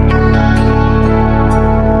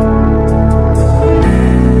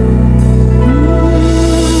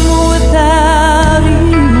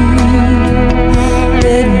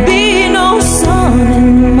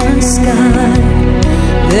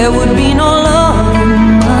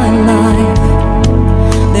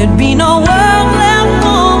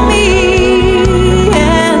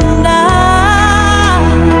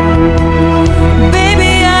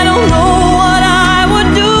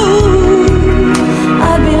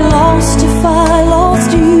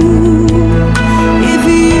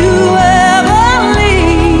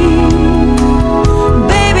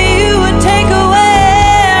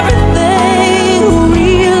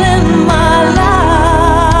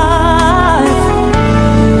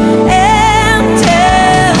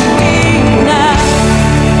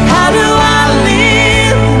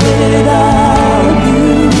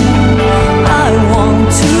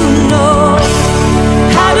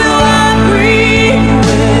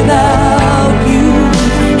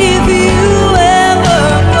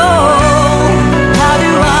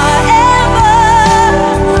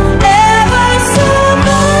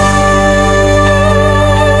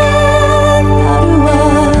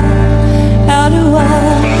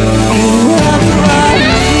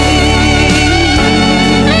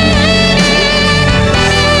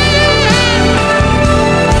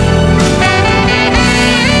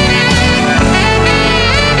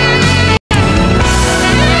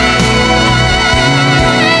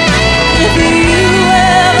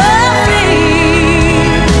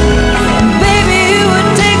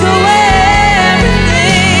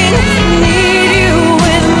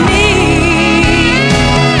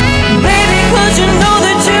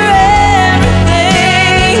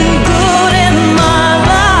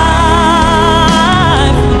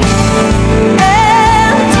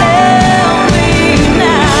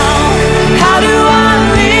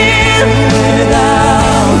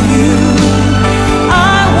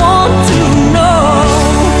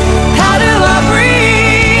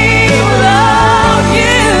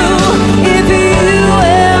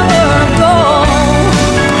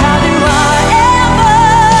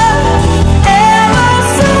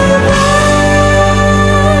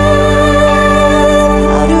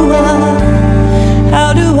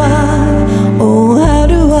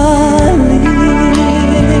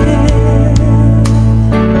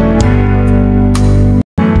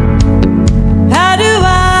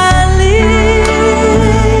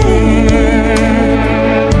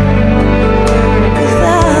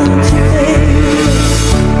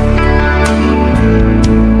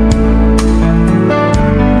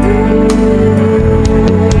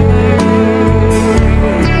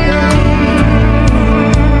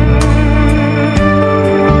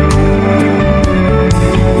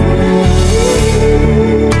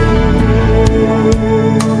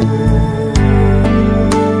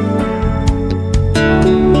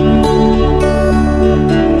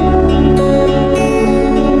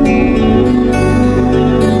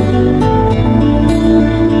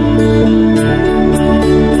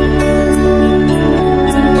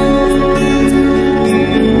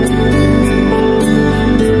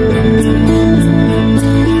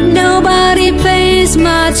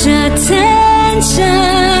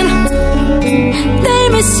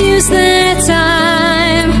 misuse their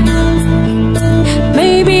time.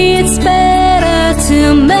 Maybe it's better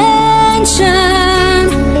to mention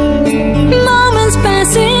moments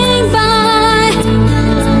passing by,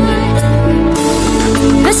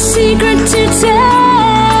 a secret to tell.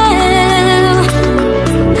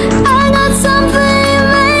 I got something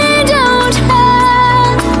they don't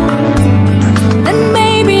have, and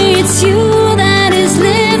maybe it's you that is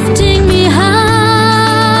lifting me high.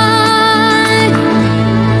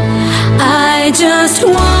 I just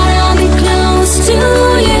wanna be close to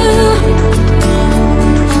you,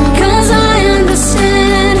 'cause I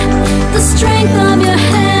understand the strength of your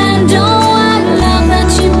hand. Oh, I love that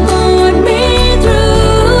you pulled me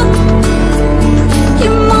through.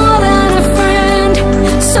 You're more than a friend,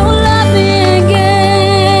 so love me again.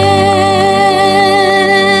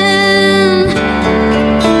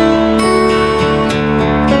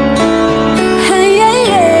 Hey, yeah,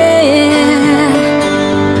 yeah.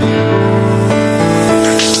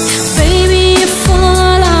 Baby, you're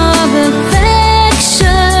full of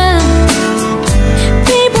affection.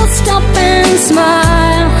 People stop and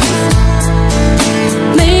smile.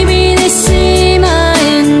 Maybe they see my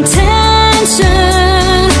intention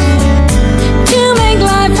to make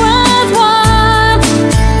life worthwhile,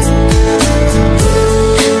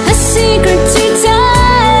 a secret to tell.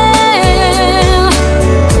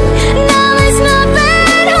 Now there's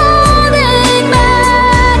nothing holding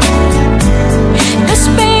back, 'cause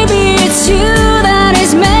baby it's you that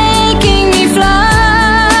is making me fly.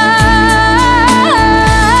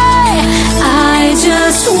 I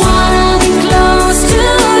just wanna be close to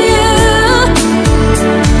you,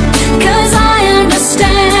 'cause I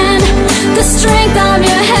understand the strength of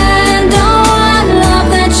your hand. Oh, I love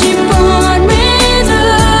that you pulled me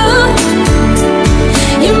through.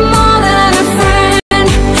 You're more than a friend,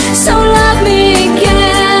 so love me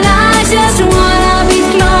again. I just wanna be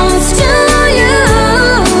close to you,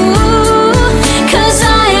 'cause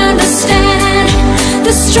I understand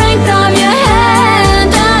the strength of your hand.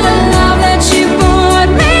 And I love that you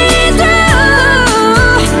pulled me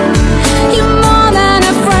through. You're more than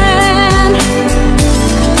a friend,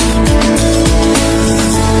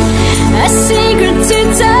 a secret to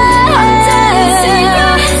tell.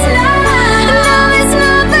 Now there's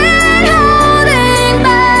nothing holding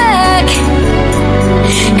back,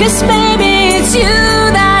 'cause baby it's you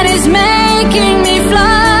that is making me fly.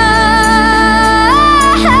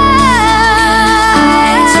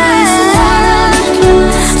 I just wanna be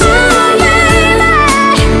close to you,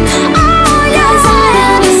 oh yes, I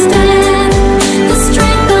understand the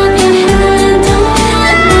strength of your hand. Oh,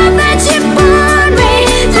 I love that you pulled me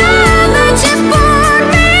through, that you pulled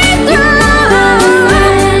me through.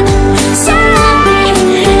 So love me.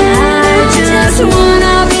 I just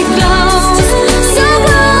wanna be close, so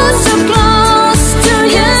close, so close to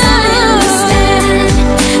you.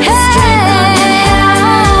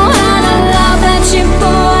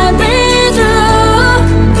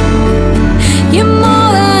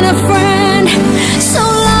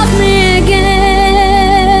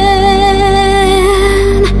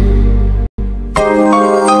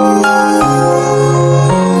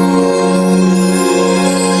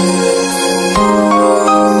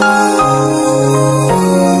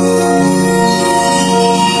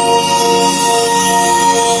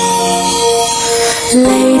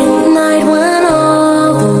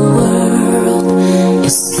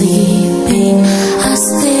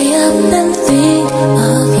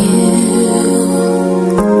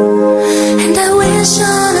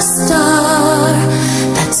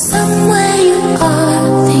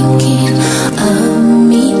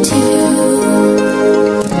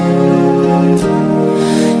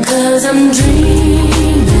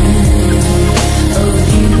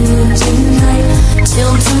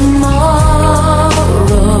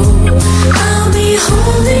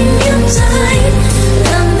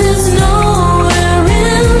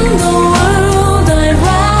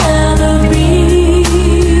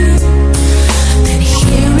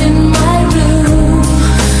 Here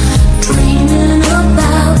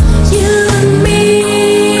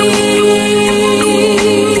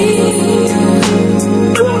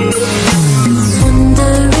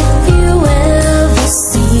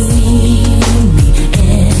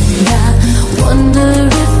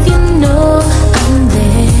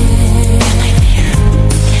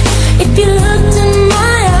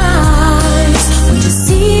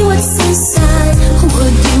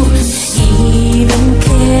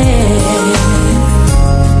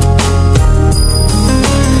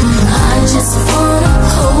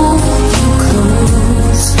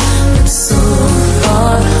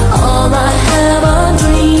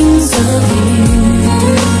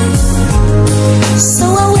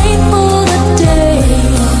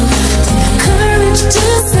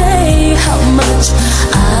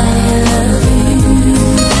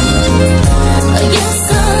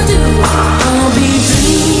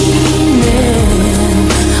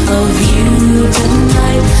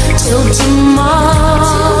till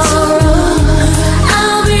tomorrow.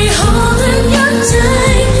 I'll be holding you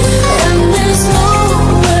tight, and there's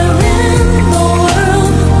nowhere in the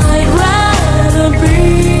world I'd rather be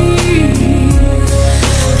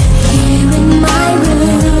than here in my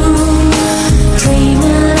room,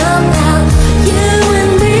 dreaming about you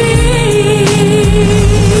and me.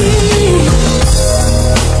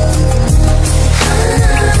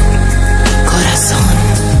 Corazón,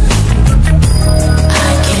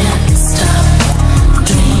 I can't stop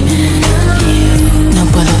dreaming of you. No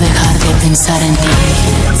puedo dejar de pensar en ti.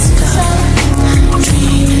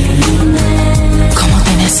 Como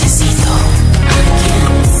te necesito.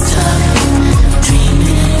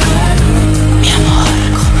 Mi amor,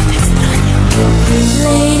 como te extraño.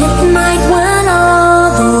 Late at night when all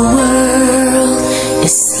the world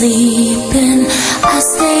is sleeping, I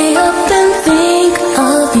stay up and think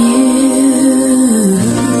of you.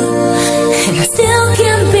 And I still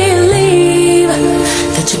can't believe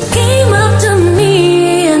that you came up to me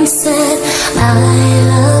and said, I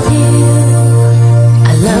love you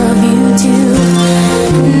too.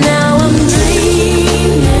 Now I'm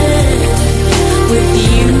dreaming with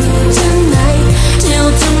you tonight till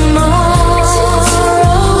tomorrow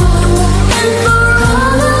and for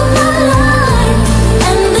all of my life.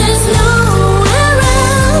 And there's nowhere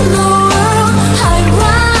in the world I'd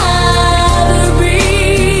rather be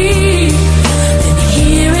than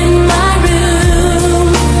here in my room,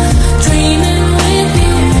 dreaming with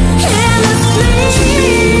you endlessly.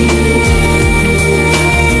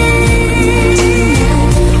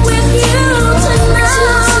 With you tonight,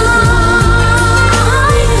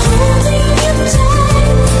 holding you tight,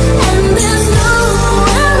 and there's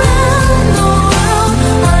nowhere in the world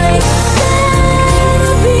I'd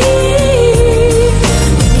rather be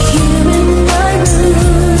than here in my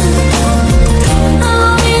room.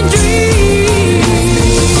 I'll be dreaming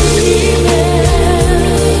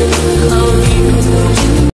of you tonight,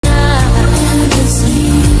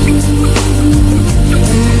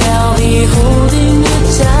 and I'll be holding you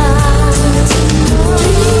tight, dreaming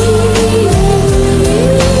with you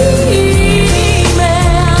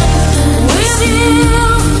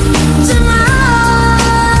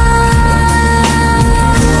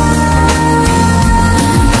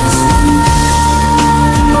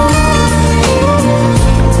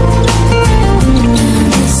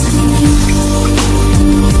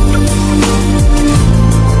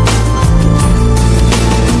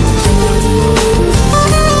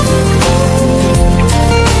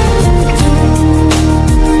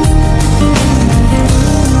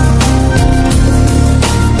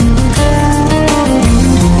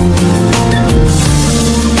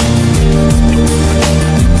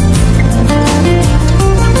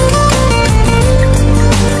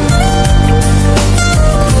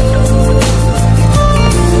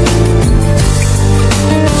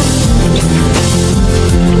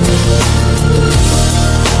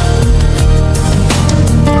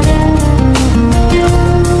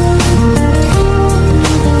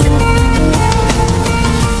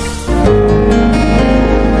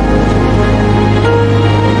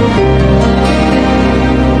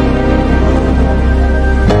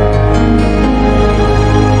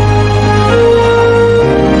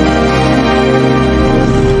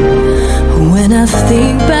When I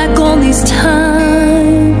think back on these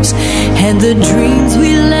times and the dreams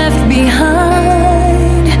we left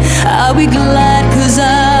behind, I'll be glad 'cause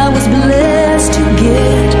I was blessed to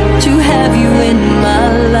get to have you in my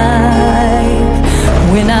life.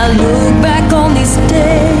 When I look back on these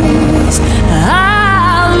days,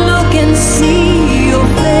 I'll look and see your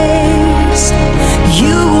face.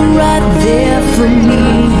 You were right there for me.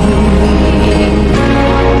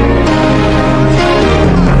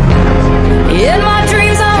 In my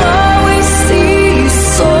dreams I'll always see you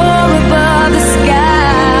soar above the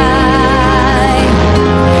sky.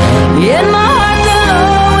 In my heart there'll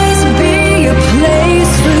always be a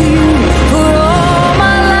place for you for all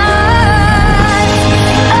my life.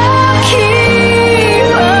 I'll keep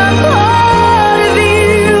a part of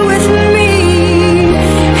you with me,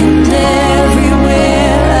 and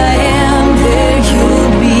everywhere I am there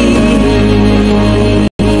you'll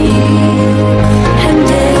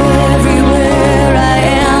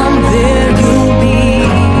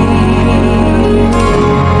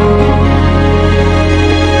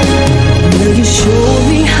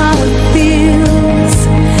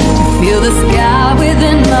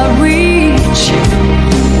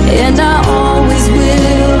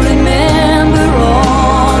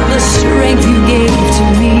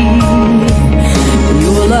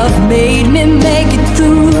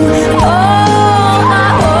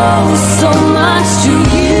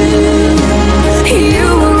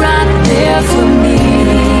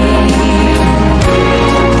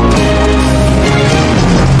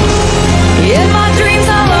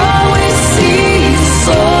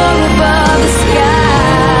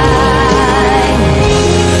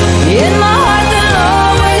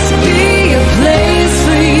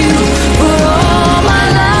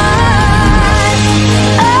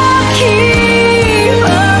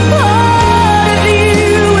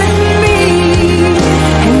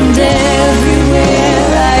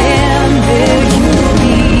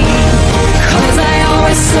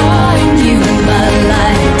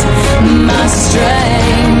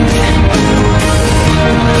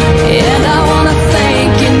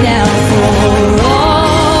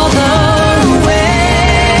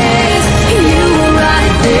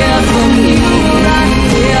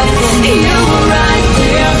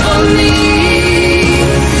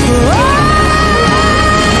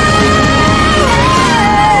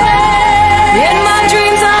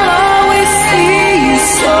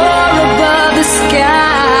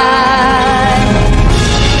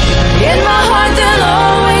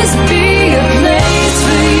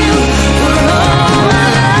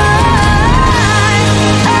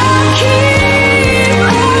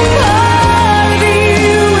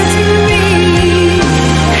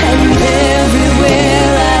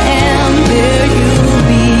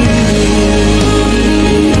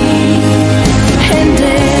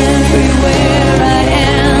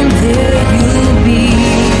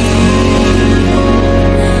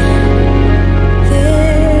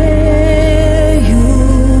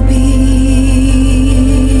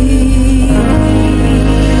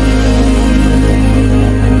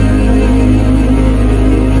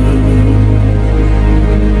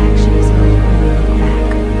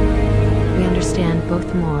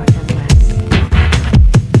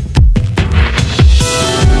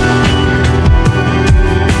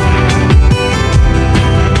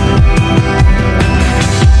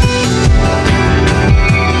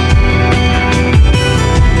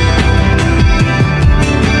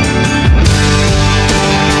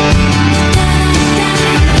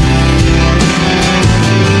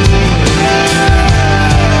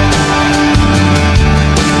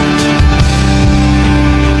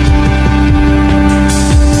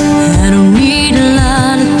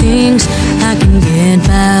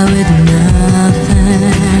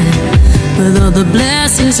the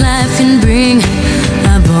blessings life can bring.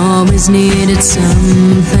 I've always needed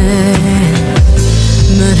something,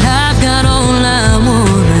 but I've got all I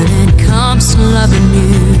want when it comes to loving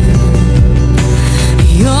you.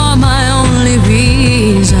 You're my only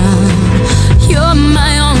reason, you're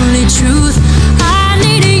my only truth. I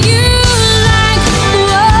need you like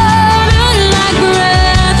water, like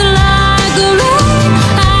breath, like rain.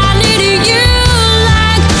 I need you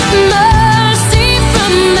like mercy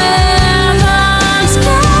from heaven's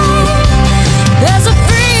sky. There's a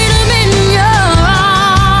freedom in your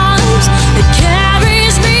arms that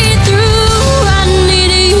carries me through. I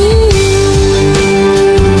need you.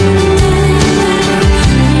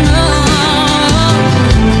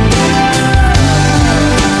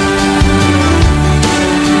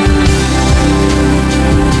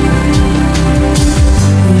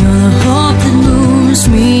 You're the hope that moves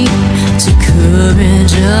me to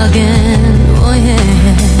courage again. Oh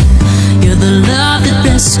yeah. You're the love that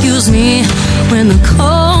rescues me when the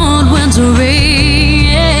cold winter rage.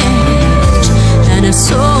 And it's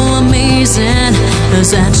so amazing, 'cause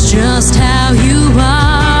that's just how you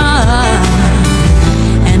are.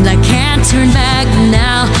 And I can't turn back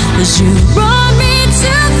now, 'cause you brought me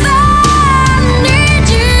too far. I need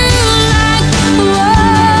you like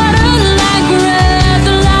water, like breath,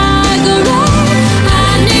 like rain.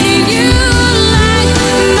 I need you like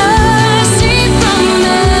mercy from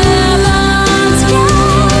heaven's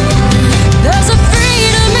sky. There's a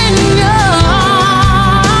freedom in your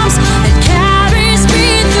arms that carries me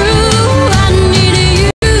through. I need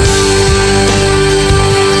you.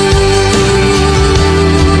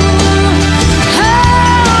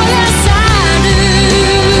 Oh, yes, I do.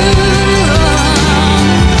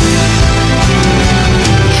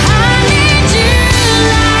 I need you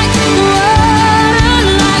like water,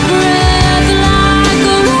 like breath, like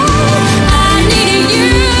rain. I need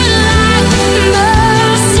you like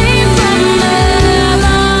mercy from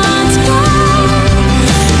heaven's sky.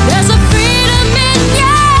 There's a freedom in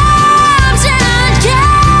your arms that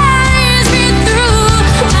carries me through.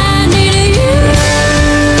 I need you.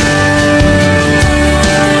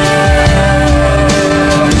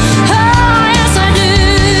 Oh, yes, I do.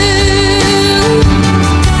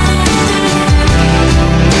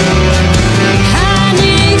 I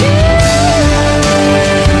need you.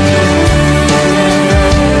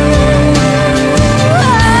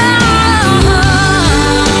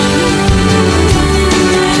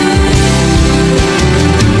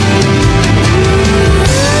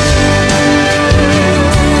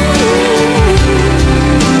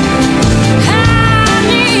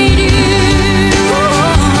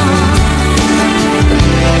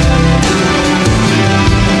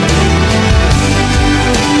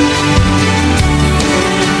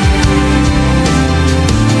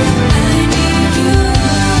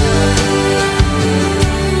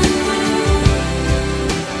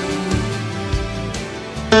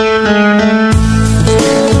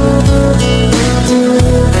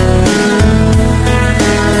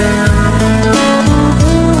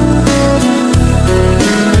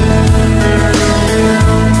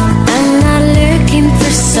 I'm not looking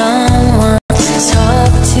for someone to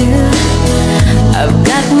talk to. I've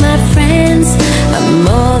got my friends, I'm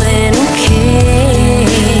more than okay.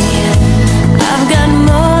 I've got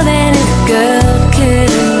more than a girl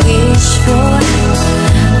could wish for.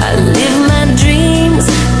 I live my dreams,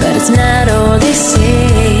 but it's not all they say.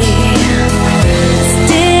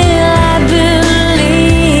 Still I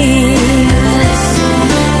believe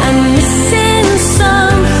I'm missing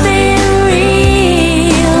something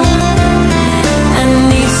real. I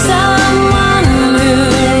need someone who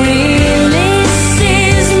really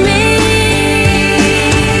sees me.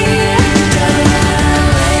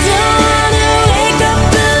 Don't wanna wake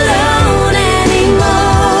up alone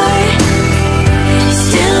anymore.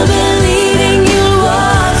 Still believing you'll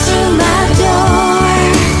walk through my door.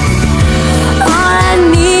 All I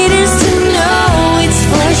need is to know it's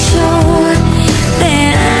for sure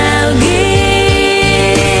that I'll give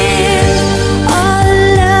all the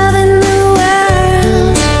love in the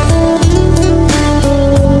world.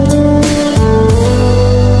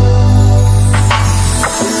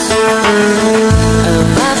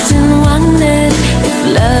 I've often wondered if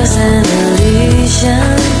love's an illusion,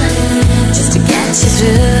 just to get you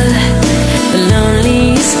through the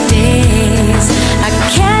loneliest days. I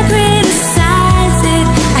can't criticize it,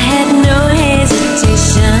 I had no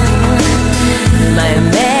hesitation. My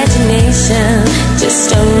imagination just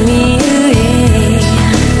stole me away.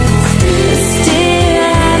 Still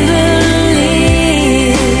I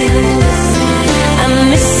believe I'm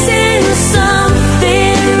missing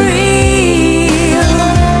something real.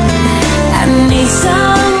 I need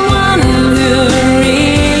someone